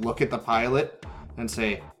of like look at the pilot and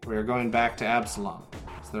say, we're going back to Absalom.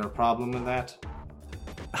 Is there a problem with that?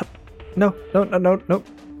 No,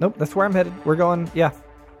 that's where I'm headed. We're going, yeah.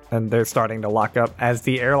 And they're starting to lock up. As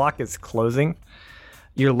the airlock is closing,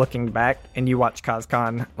 you're looking back and you watch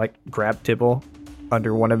Kazkan like grab Tibble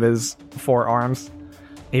under one of his 4 arms.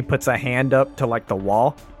 He puts a hand up to like the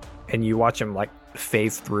wall and you watch him like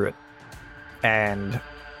phase through it. And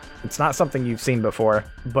it's not something you've seen before,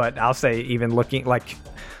 but I'll say even looking like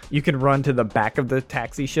you can run to the back of the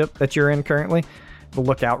taxi ship that you're in currently,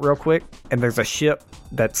 look out real quick, and there's a ship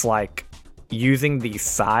that's like using the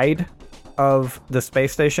side of the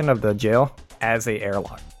space station of the jail as a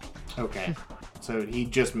airlock. Okay. So he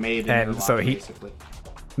just made an and airlock, so he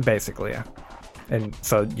basically, yeah. And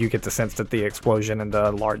so you get the sense that the explosion and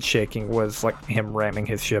the large shaking was like him ramming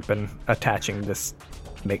his ship and attaching this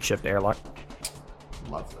makeshift airlock.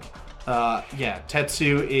 Lovely. Yeah,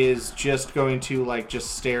 Tetsu is just going to like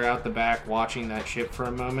just stare out the back watching that ship for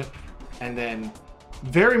a moment, and then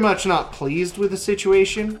very much not pleased with the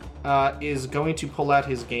situation, is going to pull out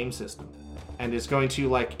his game system. And is going to,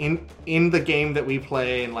 like, in the game that we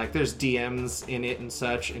play, and, like, there's DMs in it and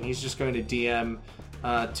such, and he's just going to DM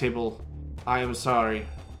Tibble I am sorry,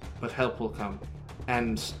 but help will come.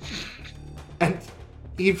 And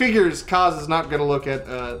he figures Kaz is not going to look at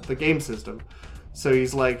the game system. So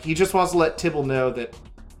he's like, he just wants to let Tibble know that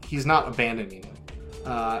he's not abandoning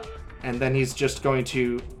him. And then he's just going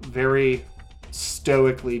to very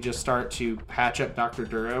stoically just start to patch up Dr.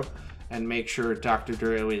 Duro and make sure Dr.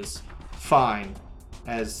 Duro is fine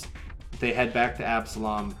as they head back to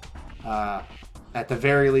Absalom. At the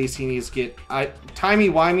very least, he needs to get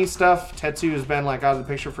timey-wimey stuff. Tetsu has been like out of the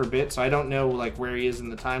picture for a bit, so I don't know like where he is in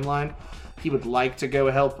the timeline. He would like to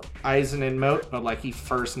go help Aizen and Moat, but like he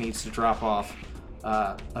first needs to drop off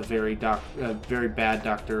a very bad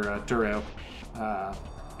Dr. Duro,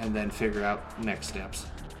 and then figure out next steps.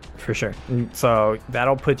 For sure. So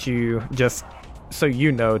that'll put you, just so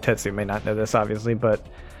you know, Tetsu may not know this obviously, but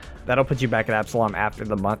that'll put you back at Absalom after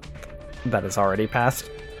the month that has already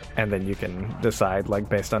passed. And then you can decide, like,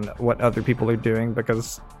 based on what other people are doing,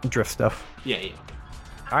 because drift stuff. Yeah.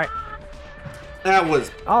 All right. That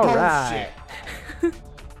was All bullshit. right.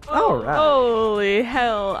 All right. Holy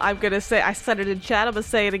hell. I'm gonna say, I said it in chat, I'm gonna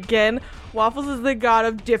say it again. Waffles is the god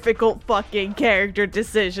of difficult fucking character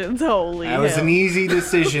decisions. Holy That was hell. an easy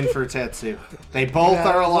decision for Tetsu. They both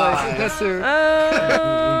are alive.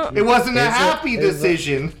 It wasn't a happy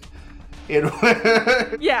decision.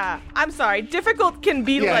 Yeah, I'm sorry. Difficult can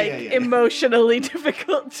be Yeah, like yeah. emotionally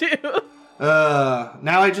difficult too.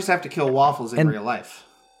 Now I just have to kill Waffles in real life.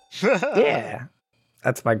 Yeah.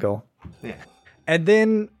 That's my goal. Yeah. And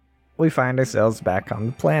then we find ourselves back on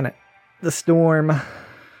the planet. The storm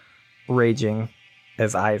raging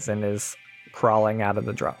as Aizen is crawling out of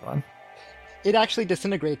the drop run. It actually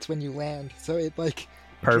disintegrates when you land, so it like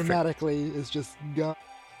Perfect. dramatically is just gone.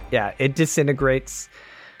 Yeah, it disintegrates.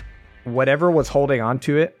 Whatever was holding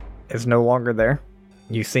onto it is no longer there.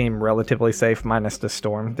 You seem relatively safe minus the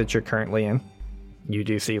storm that you're currently in. You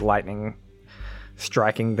do see lightning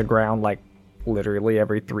striking the ground like literally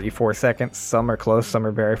every 3-4 seconds. Some are close, some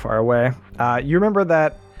are very far away. You remember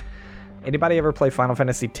that? Anybody ever play Final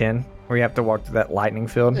Fantasy X where you have to walk through that lightning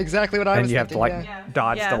field? Exactly what I And was you have to thinking, like yeah.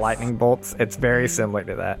 dodge the Yes. lightning bolts. It's very similar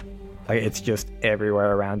to that. Like it's just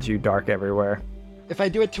everywhere around you, dark everywhere. If I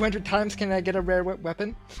do it 200 times, can I get a rare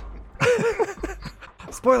weapon?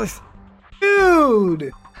 Spoilers.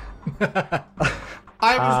 Dude! I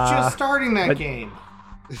was just starting that game.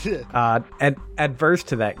 Adverse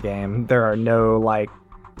to that game, there are no like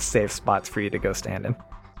safe spots for you to go stand in.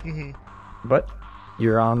 Mhm. But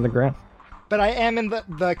you're on the ground. But I am in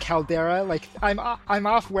the caldera. Like I'm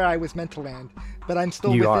off where I was meant to land, but I'm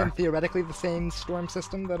still You within are. theoretically the same storm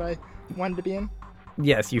system that I wanted to be in.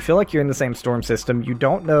 Yes, you feel like you're in the same storm system. You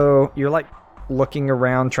don't know. You're like looking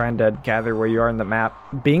around trying to gather where you are in the map.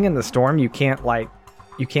 Being in the storm, you can't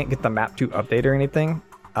get the map to update or anything.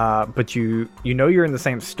 But you know you're in the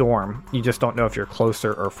same storm. You just don't know if you're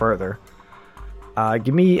closer or further.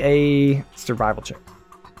 Give me a survival check.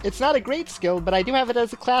 It's not a great skill, but I do have it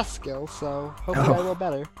as a class skill, so hopefully I Oh. roll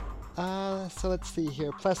better. So let's see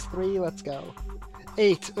here. +3, let's go.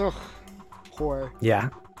 8. Ugh. Poor. Yeah.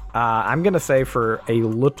 I'm going to say for a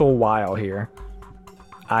little while here,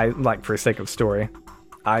 for sake of story,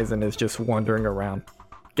 Aizen is just wandering around,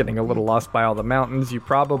 getting a little lost by all the mountains. You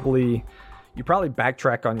probably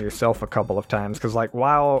backtrack on yourself a couple of times because like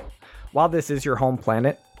while this is your home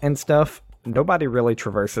planet and stuff, nobody really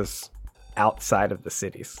traverses outside of the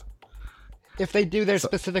cities. If they do, there's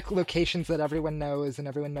specific locations that everyone knows, and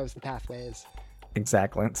everyone knows the pathways.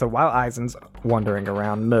 Exactly. So while Aizen's wandering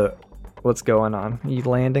around, what's going on? Are you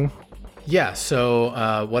landing? Yeah,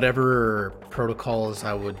 so whatever protocols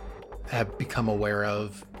I would have become aware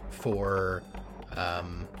of for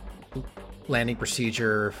landing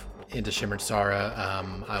procedure into Shimmered Sara,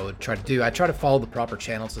 I would try to do. I try to follow the proper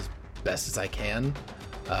channels as best as I can,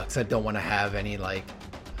 because I don't want to have any like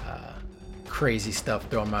crazy stuff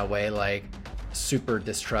thrown my way, like super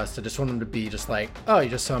distrust. I just want them to be just like, oh,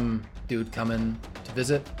 you're just some dude coming to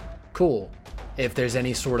visit. Cool. If there's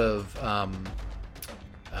any sort of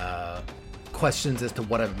questions as to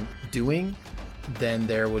what I'm doing, then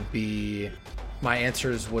there would be, my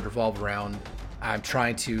answers would revolve around, I'm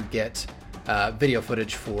trying to get video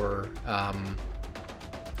footage for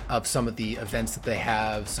of some of the events that they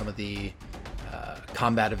have, some of the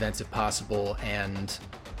combat events if possible, and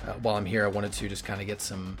while I'm here I wanted to just kind of get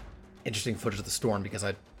some interesting footage of the storm, because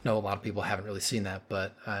I know a lot of people haven't really seen that,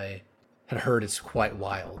 but I had heard it's quite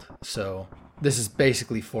wild. So this is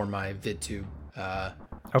basically for my VidTube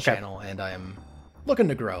Okay. channel, and I am looking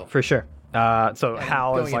to grow. For sure. So And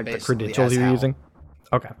Hal going is in like the basically credentials as you're Hal. using?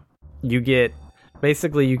 Okay. You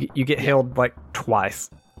get hailed like twice.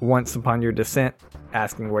 Once upon your descent,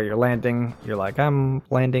 asking where you're landing. You're like, I'm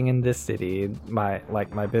landing in this city. My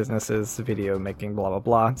business is video making, blah, blah,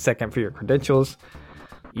 blah. Second, for your credentials,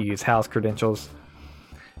 you use house credentials.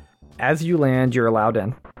 As you land, you're allowed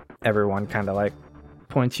in. Everyone kind of like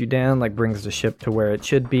points you down, like brings the ship to where it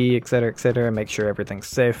should be, etc., make sure everything's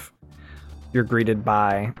safe. You're greeted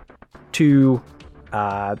by 2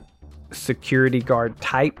 security guard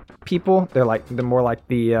type people. They're more like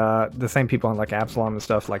the same people on like Absalom and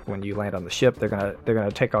stuff. Like when you land on the ship, they're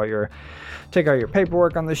gonna take all your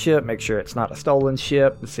paperwork on the ship, make sure it's not a stolen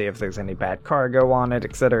ship, see if there's any bad cargo on it,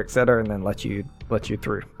 etc., and then let you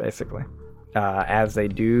through basically. As they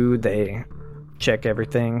do, they check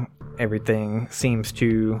everything. Everything seems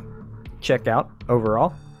to check out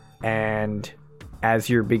overall, and as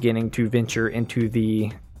you're beginning to venture into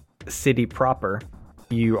the city proper,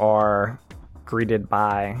 you are greeted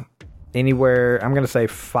by anywhere, I'm going to say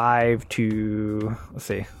 5 to, let's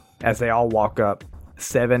see, as they all walk up,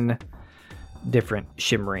 7 different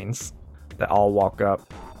Shimmerines that all walk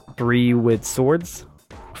up. 3 with swords,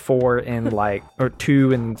 4 in or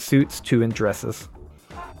 2 in suits, 2 in dresses.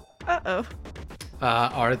 Uh-oh.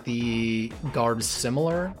 Are the garbs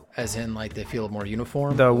similar, as in like they feel more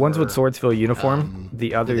uniform? The ones with swords feel uniform.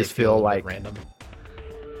 The others feel like random,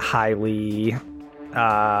 highly,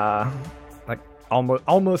 like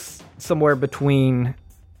almost somewhere between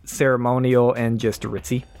ceremonial and just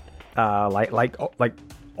ritzy. Like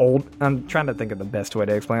old. I'm trying to think of the best way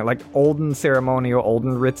to explain it. Like old and ceremonial, old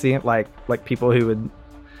and ritzy. Like people who would,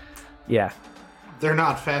 yeah. They're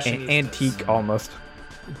not fashion. Antique almost.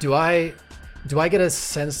 Do I get a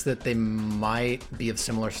sense that they might be of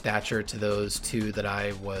similar stature to those 2 that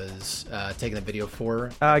I was taking the video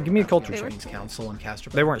for? Give me a culture check. Shimmerines Council and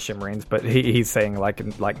Castor. They weren't Shimmerines, but he's saying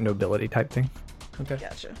like nobility type thing. Okay.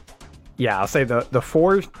 Gotcha. Yeah, I'll say the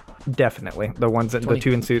 4 definitely. The ones that 20. the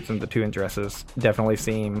 2 in suits and the 2 in dresses definitely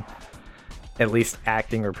seem at least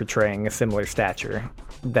acting or portraying a similar stature.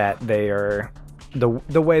 That they are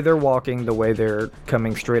the way they're walking, the way they're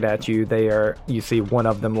coming straight at you, you see one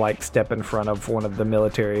of them like step in front of one of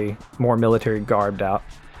the more military garbed out,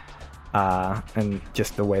 and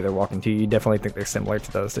just the way they're walking to you, you definitely think they're similar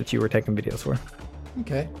to those that you were taking videos for.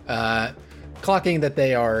 Okay. Clocking that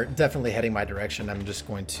they are definitely heading my direction, I'm just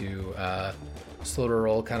going to slow to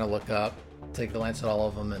roll, kind of look up, take a glance at all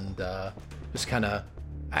of them, and just kind of,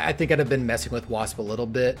 I think I'd have been messing with Wasp a little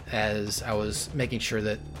bit as I was making sure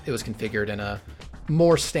that it was configured in a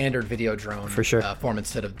more standard video drone For sure. Form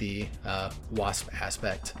instead of the Wasp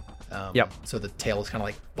aspect. Yep. So the tail is kind of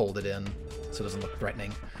like folded in so it doesn't look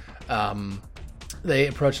threatening. They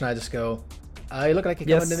approach and I just go, you look like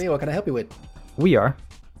you're coming to me. What can I help you with?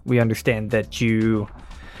 We understand that you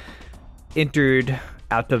entered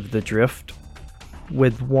out of the drift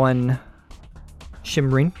with 1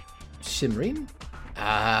 Shimmerine. Shimmerine?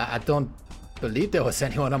 I don't believe there was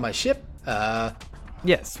anyone on my ship.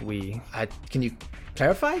 Yes, Can you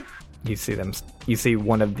clarify? You see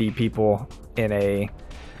one of the people in a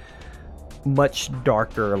much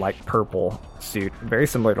darker, like purple suit, very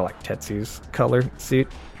similar to like Tetsu's color suit,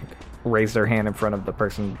 raise their hand in front of the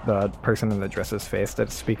person in the dress's face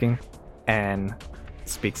that's speaking, and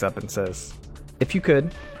speaks up and says, "If you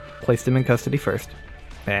could, place them in custody first."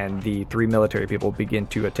 And the 3 military people begin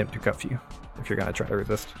to attempt to cuff you if you're gonna try to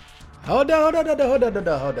resist. Hold on.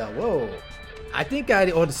 Whoa. I think I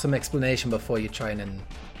owed some explanation before you trying and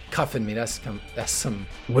cuffing me. That's some.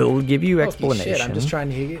 We'll give you hokey explanation. Shit. I'm just trying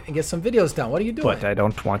to get some videos done. What are you doing? But I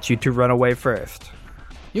don't want you to run away first.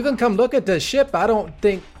 You can come look at the ship.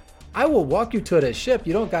 I will walk you to the ship.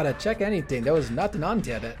 You don't gotta check anything. There was nothing on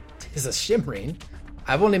there that is a Shimmerine.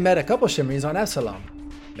 I've only met a couple Shimmerines on Absalom.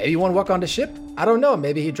 Maybe you want to walk on the ship? I don't know.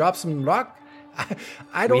 Maybe he dropped some rock.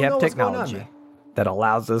 I don't know what's going on. We have technology that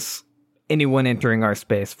allows anyone entering our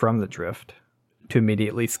space from the drift to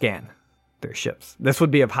immediately scan their ships. This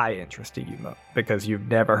would be of high interest to you, Mo, because you've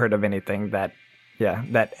never heard of anything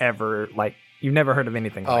you've never heard of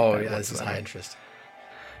anything like that. Oh, yeah, this is high interest.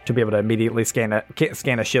 To be able to immediately scan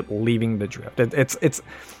a ship leaving the drift. It's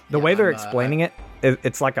the way they're explaining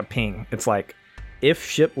it's like a ping. It's like, if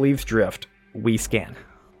ship leaves drift, we scan.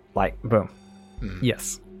 Like, boom.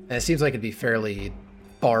 Yes. And it seems like it'd be fairly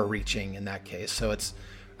far-reaching in that case, so it's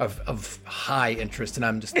of high interest, and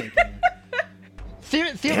I'm just thinking...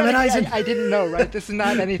 Damn it, I didn't know, right? This is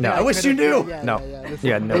not anything. No, I wish you knew. No.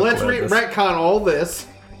 Let's retcon all this.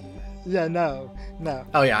 Yeah, no.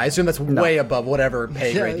 Oh yeah, I assume that's way above whatever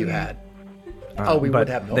pay grade you had. We would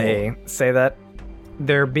have no. They say that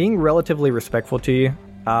they're being relatively respectful to you.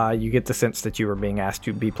 You get the sense that you were being asked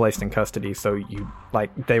to be placed in custody, so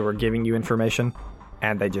they were giving you information,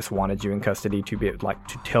 and they just wanted you in custody to be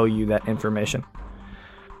to tell you that information.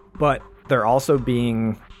 but they're also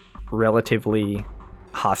being relatively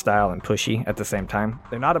hostile and pushy at the same time.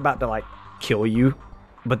 They're not about to like kill you,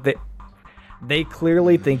 but they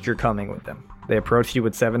clearly think you're coming with them. They approached you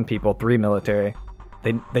with 7 people, 3 military.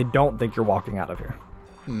 They don't think you're walking out of here.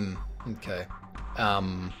 Okay.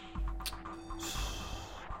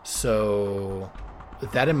 So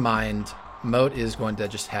with that in mind, Moat is going to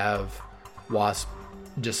just have Wasp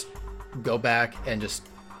just go back and just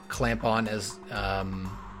clamp on as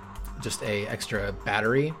just a extra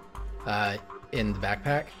battery in the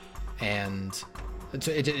backpack, and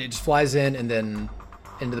it just flies in and then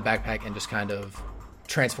into the backpack and just kind of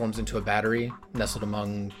transforms into a battery nestled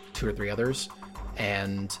among 2 or 3 others.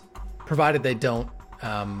 And provided they don't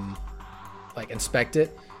inspect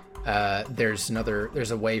it, there's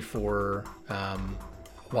a way for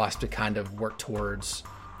Wasp to kind of work towards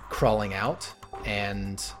crawling out.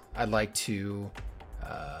 And I'd like to,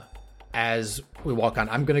 as we walk on,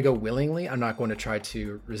 I'm going to go willingly. I'm not going to try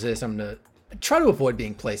to resist. I'm going to try to avoid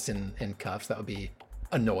being placed in cuffs. That would be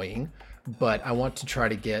annoying. But I want to try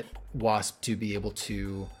to get Wasp to be able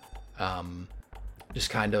to just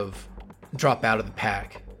kind of drop out of the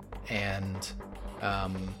pack. And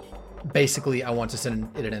basically, I want to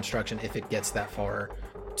send it an instruction, if it gets that far,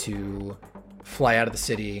 to fly out of the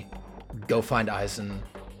city, go find Eisen,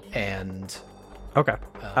 and... Okay.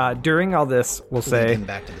 During all this, we'll say him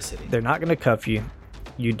back to the city. They're not going to cuff you.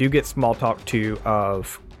 You do get small talk too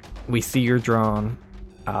of, we see your drone,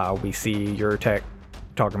 we see your tech,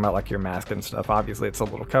 talking about like your mask and stuff. Obviously, it's a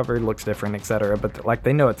little covered, looks different, etc. But like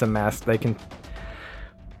they know it's a mask. They can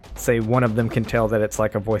say one of them can tell that it's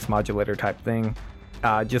like a voice modulator type thing.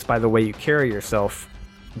 Just by the way you carry yourself,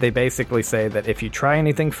 they basically say that if you try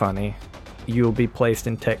anything funny, you'll be placed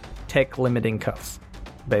in tech limiting cuffs.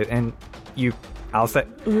 And I'll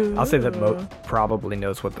say that Moat probably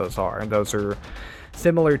knows what those are. And those are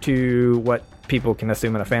similar to what people can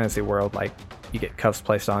assume in a fantasy world. Like, you get cuffs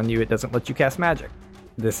placed on you, it doesn't let you cast magic.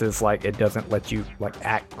 This is like, it doesn't let you like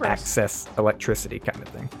access electricity kind of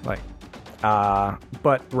thing. Like,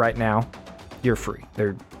 but right now, you're free.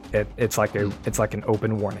 It's like an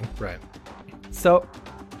open warning. Right. So,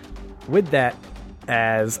 with that,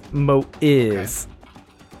 as Moat is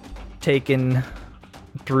taken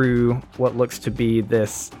through what looks to be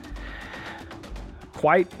this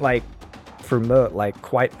quite like, for Moat, like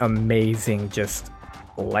quite amazing just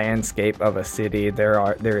landscape of a city.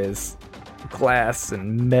 There is glass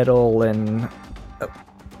and metal and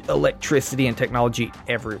electricity and technology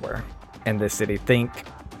everywhere in this city. Think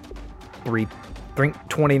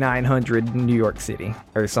 2900 New York City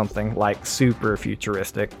or something, like super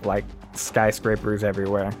futuristic, like skyscrapers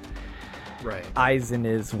everywhere. Right. Eisen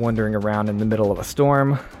is wandering around in the middle of a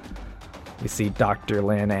storm. We see Dr.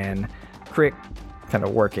 Lin and Crick kind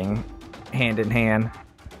of working hand in hand.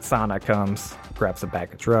 Sana comes, grabs a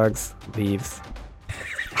bag of drugs, leaves.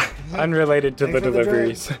 Unrelated to the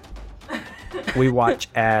deliveries. We watch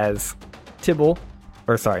as Tibble,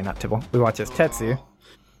 or sorry, not Tibble. We watch as Tetsu.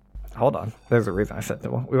 Hold on, there's a reason I said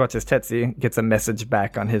Tibble. We watch as Tetsu gets a message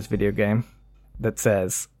back on his video game that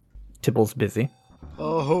says, Tibble's busy.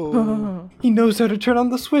 Oh. He knows how to turn on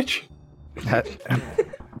the switch.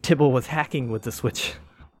 Tibble was hacking with the switch.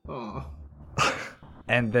 Oh.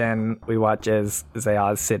 And then we watch as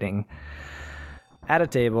Zayaz sitting at a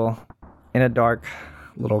table in a dark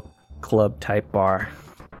little club type bar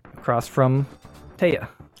across from Taya.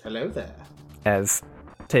 Hello there. As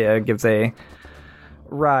Taya gives a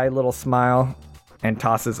wry little smile and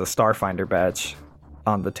tosses a Starfinder badge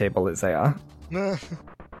on the table at Zaya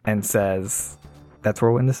and says, that's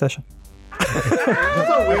where we'll end the session.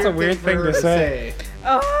 That's a weird thing to say.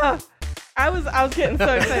 I was getting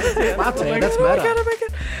so excited too. Wow, Taya, that's oh my meta. god, oh my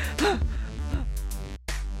god.